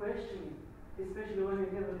stop questioning, especially when we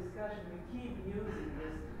have a discussion, we keep using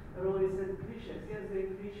this. I always said cliches. Yes,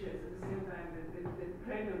 they're cliches. At the same time, they're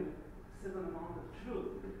pregnant with a certain amount of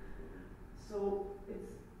truth. So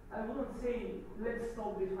I wouldn't say let's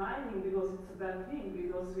stop defining because it's a bad thing,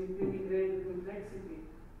 because we integrate the complexity.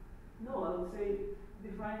 No, I would say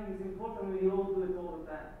defining is important. We all do it all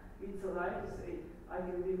the time. It's a right to say I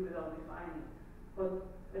can live without defining, but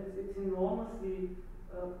it's enormously.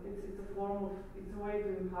 It's a form of. It's a way to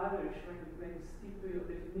encourage when you stick to your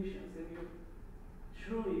definitions and you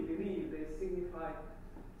truly believe they signify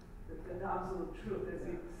the absolute truth, as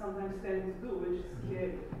we sometimes tend to do, which is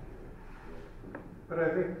scary. But I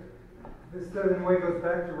think this in a way goes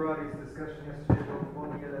back to Roddy's discussion yesterday about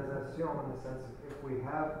mondialisation, in the sense of if we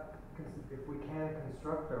can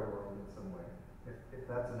construct our world in some way, if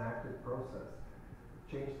that's an active process,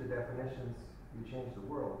 change the definitions, you change the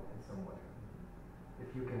world in some way. If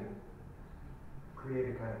you can create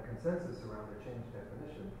a kind of consensus around a changed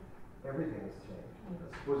definition, everything is changed. I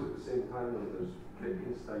suppose at the same time, though, there's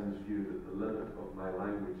Wittgenstein's view that the limit of my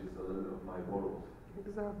language is the limit of my world.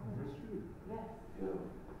 Exactly. It's true. Yes.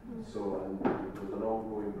 So, and there's an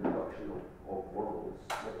ongoing production of worlds,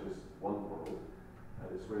 not just one world, and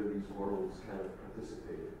it's where these worlds kind of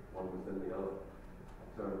participate, one within the other. A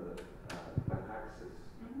term that axis,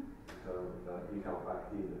 a term that Michael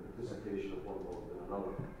Bakhtin, the participation of one world in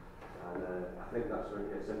another. And I think that's where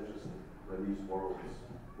it gets interesting, when these worlds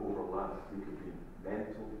overlap. They could be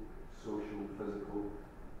mental, social, physical,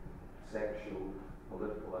 sexual,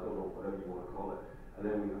 political, I don't know, whatever you want to call it. And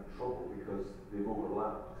then we have trouble because they've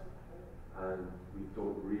overlapped and we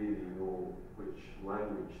don't really know which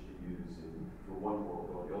language to use for one world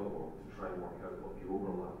or the other world to try and work out what the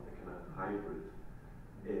overlap, the kind of hybrid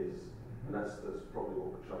is. And that's probably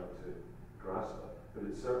what we're trying to grasp at. But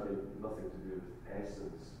it's certainly nothing to do with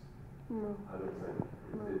essence. No. I don't think.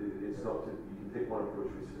 No. It's not to, you can take one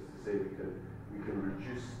approach which is to say we can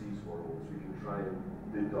reduce these worlds, we can try and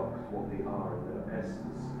deduct what they are in their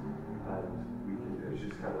essence, and we can, it's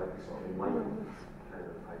just kind of like a sort of enlightenment kind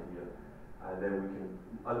of idea. And then we can,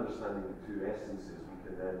 understanding the two essences, we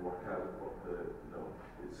can then work out what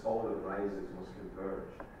it's all the rises must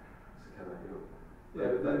converge. It's kind of,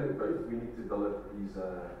 but we need to develop these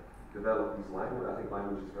language. I think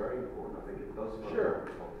language is very important. I think it does. Sure.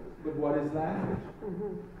 But what is language?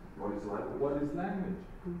 What is language? What is language?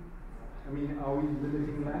 I mean, are we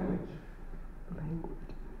limiting language?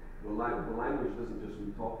 Well, language doesn't just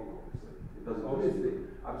mean talking, obviously. It doesn't. Obviously.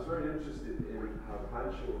 I was very interested in how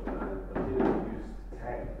Pancho and Martine used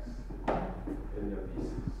text in their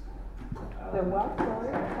pieces. The what?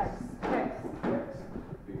 Sorry? Text.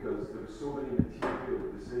 Because there were so many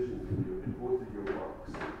material decisions in both of your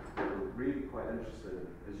works that were really quite interesting.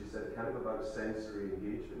 As you said, kind of about sensory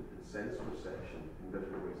engagement and sense perception in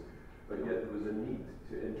different ways. But yet there was a need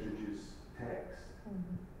to introduce text,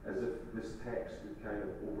 as if this text would kind of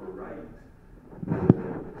override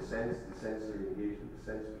the sensory engagement, the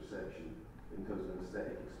sense perception in terms of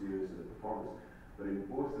aesthetic experience and the performance. But in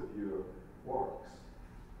both of your works,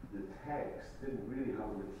 the text didn't really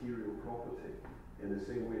have a material property in the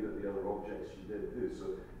same way that the other objects you did do.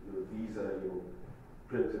 So these are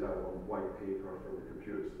printed out on white paper from the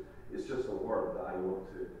computers. It's just a word that I want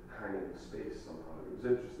to hang in space somehow. It was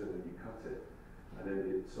interesting when you cut it, and then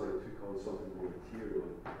it sort of took on something more material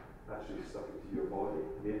and actually stuck it to your body,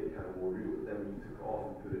 made it kind of more real. But then when you took it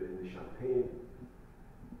off and put it in the champagne,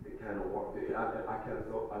 it kind of worked. I kind of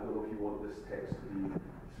thought, I don't know if you want this text to be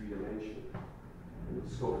three-dimensional.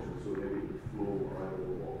 It's sculptural, so maybe it would flow, or I don't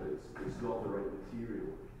know what, but it's not the right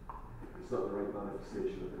material. it's not the right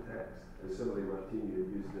manifestation of the text. And similarly, Martine, you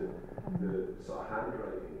used the sort of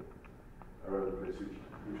handwriting around the place, which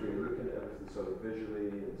when you're looking at everything sort of visually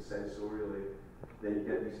and sensorially, then you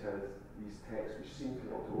get these kind of these texts which seem to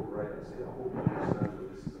want to overwrite and say, I hope you understand what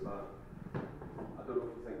this is about. I don't know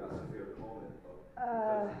if you think that's a fair comment, but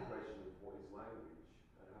because the question of what is language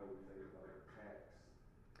and how we think about text.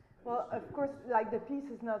 Well, of course, like the piece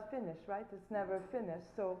is not finished, right? It's never finished.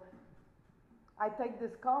 So I take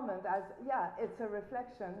this comment as, yeah, it's a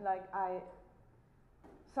reflection. Like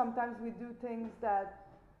sometimes we do things that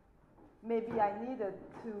maybe I needed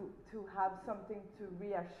to have something to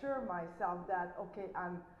reassure myself that, okay,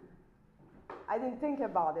 I didn't think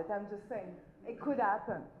about it. I'm just saying it could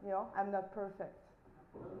happen. You know, I'm not perfect.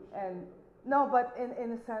 And no, but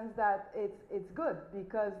in a sense that it's good,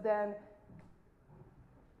 because then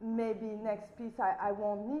maybe next piece I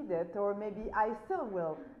won't need it, or maybe I still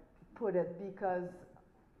will put it because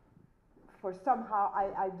for somehow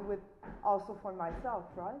I do it also for myself,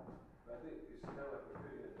 right? I think it's kind of like we're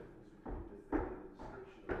creating a difference between the thing and the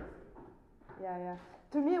description of the thing. Yeah.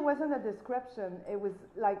 To me, it wasn't a description. It was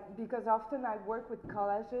like, because often I work with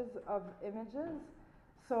collages of images,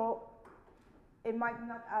 so it might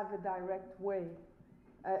not have a direct way,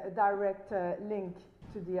 a direct link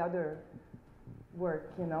to the other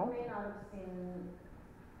work, you know? You may not have seen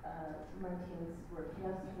Martine's work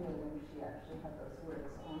yesterday when she actually had those words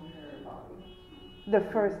on her body. The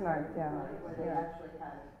first night, yeah. Where they actually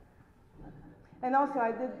had. And also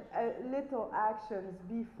I did little actions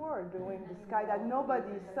before doing the sky that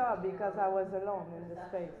nobody saw because I was alone in the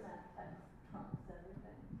space. No, I'm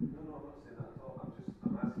not saying that at all.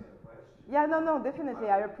 I'm asking a question. Yeah, no, definitely.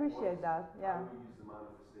 I appreciate that. Yeah. How we use the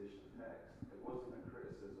manifestation of text. It wasn't a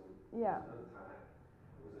criticism. Yeah. It wasn't an attack.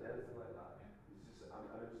 It wasn't anything like that.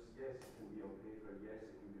 It's just, yes, it can be on paper. Yes,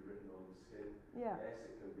 it can be written on the skin. Yeah. Yes,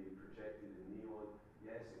 it can be projected in neon.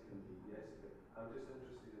 Yes, it can be. I'm just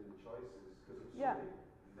interested in the choices, because of so many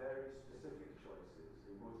very specific choices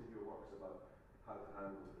in most of your works about how to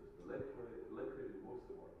handle the liquid in most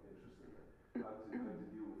of the work, interestingly, how to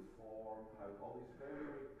deal with form, how all these very,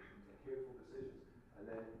 very careful decisions, and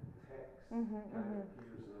then text kind of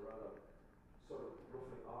appears in a rather sort of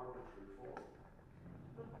roughly arbitrary form.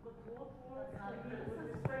 But what works for you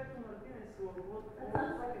with respect to Martine's work? That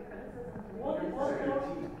sounds like a criticism.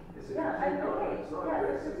 It's a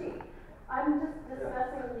critique. I'm just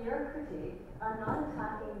discussing your critique. I'm not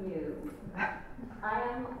attacking you. I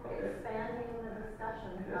am expanding the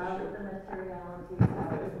discussion of the materiality of the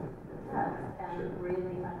text, and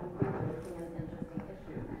really, I think you're raising an interesting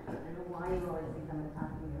issue. I don't know why you always think I'm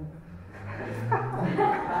attacking you.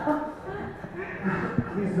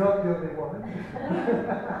 He's not the only one.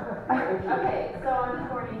 Okay, so I'm a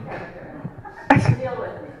corny character. Deal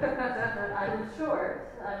with me. I'm short.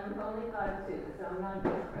 I'm only 5'2", so I'm not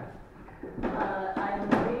good. I'm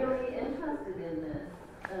really interested in this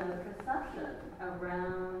perception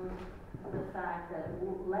around the fact that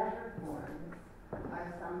letter forms are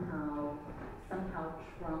somehow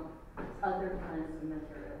trump other kinds of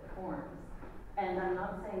material forms. And I'm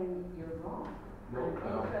not saying you're wrong. I'm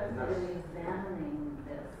interested in examining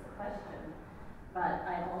this question, but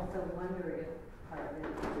I also wonder if part of it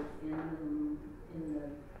is in the behavior.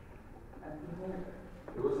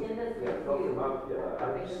 In this case, because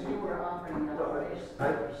you were offering illustration.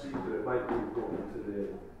 I perceive that it might be going to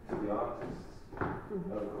the artists,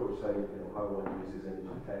 and of course how one uses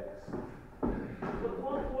image and text. But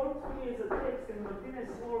what worked for me as a text in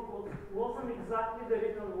Martine's work wasn't exactly the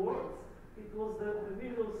written words. It was the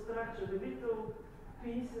visual structure, the little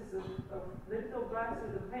pieces of the little bags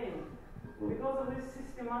with the pen. Because of this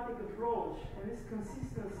systematic approach and this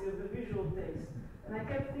consistency of the visual text. And I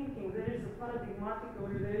kept thinking there is a paradigmatical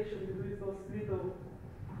relation between those little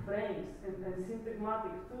frames and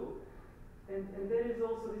syntagmatic too. And there is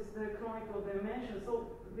also this diachronical dimension. So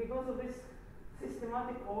because of this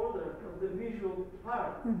systematic order of the visual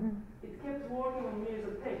part, it kept working on me as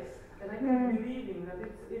a text. And I kept believing that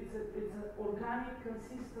it's an organic,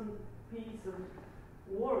 consistent piece of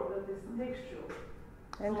work that is textual.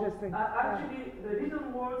 Interesting. So, actually, the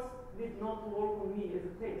written words did not work on me as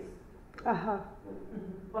a text.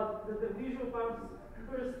 But the visual part,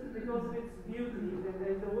 first, because of its beauty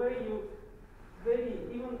and the way you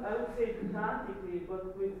even I would say pedantically,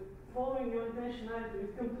 but with following your intentionality,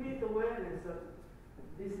 with complete awareness that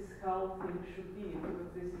this is how things should be,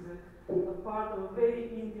 because this is a part of a very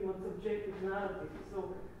intimate, subjective narrative.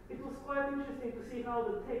 So it was quite interesting to see how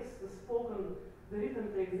the text, the spoken, the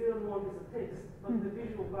written text didn't work as a text, but the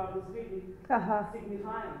visual part was really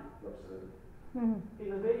signifying. In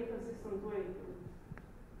a very consistent way.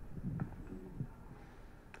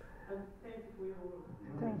 And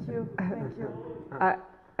you. Thank you.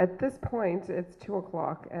 At this point, it's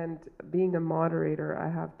 2:00, and being a moderator, I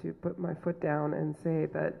have to put my foot down and say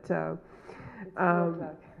that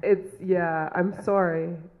I'm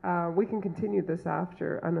sorry. We can continue this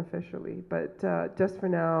after unofficially, but just for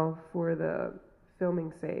now, for the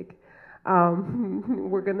filming sake, I'm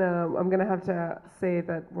gonna have to say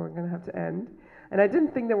that we're gonna have to end. And I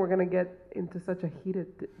didn't think that we're gonna get into such a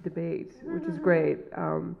heated debate, which is great.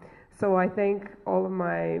 So I thank all of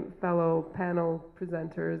my fellow panel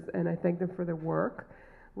presenters, and I thank them for their work,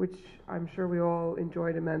 which I'm sure we all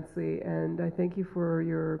enjoyed immensely. And I thank you for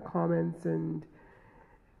your comments and,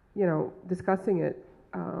 discussing it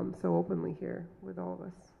so openly here with all of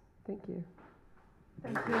us. Thank you.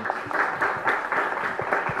 Thank you.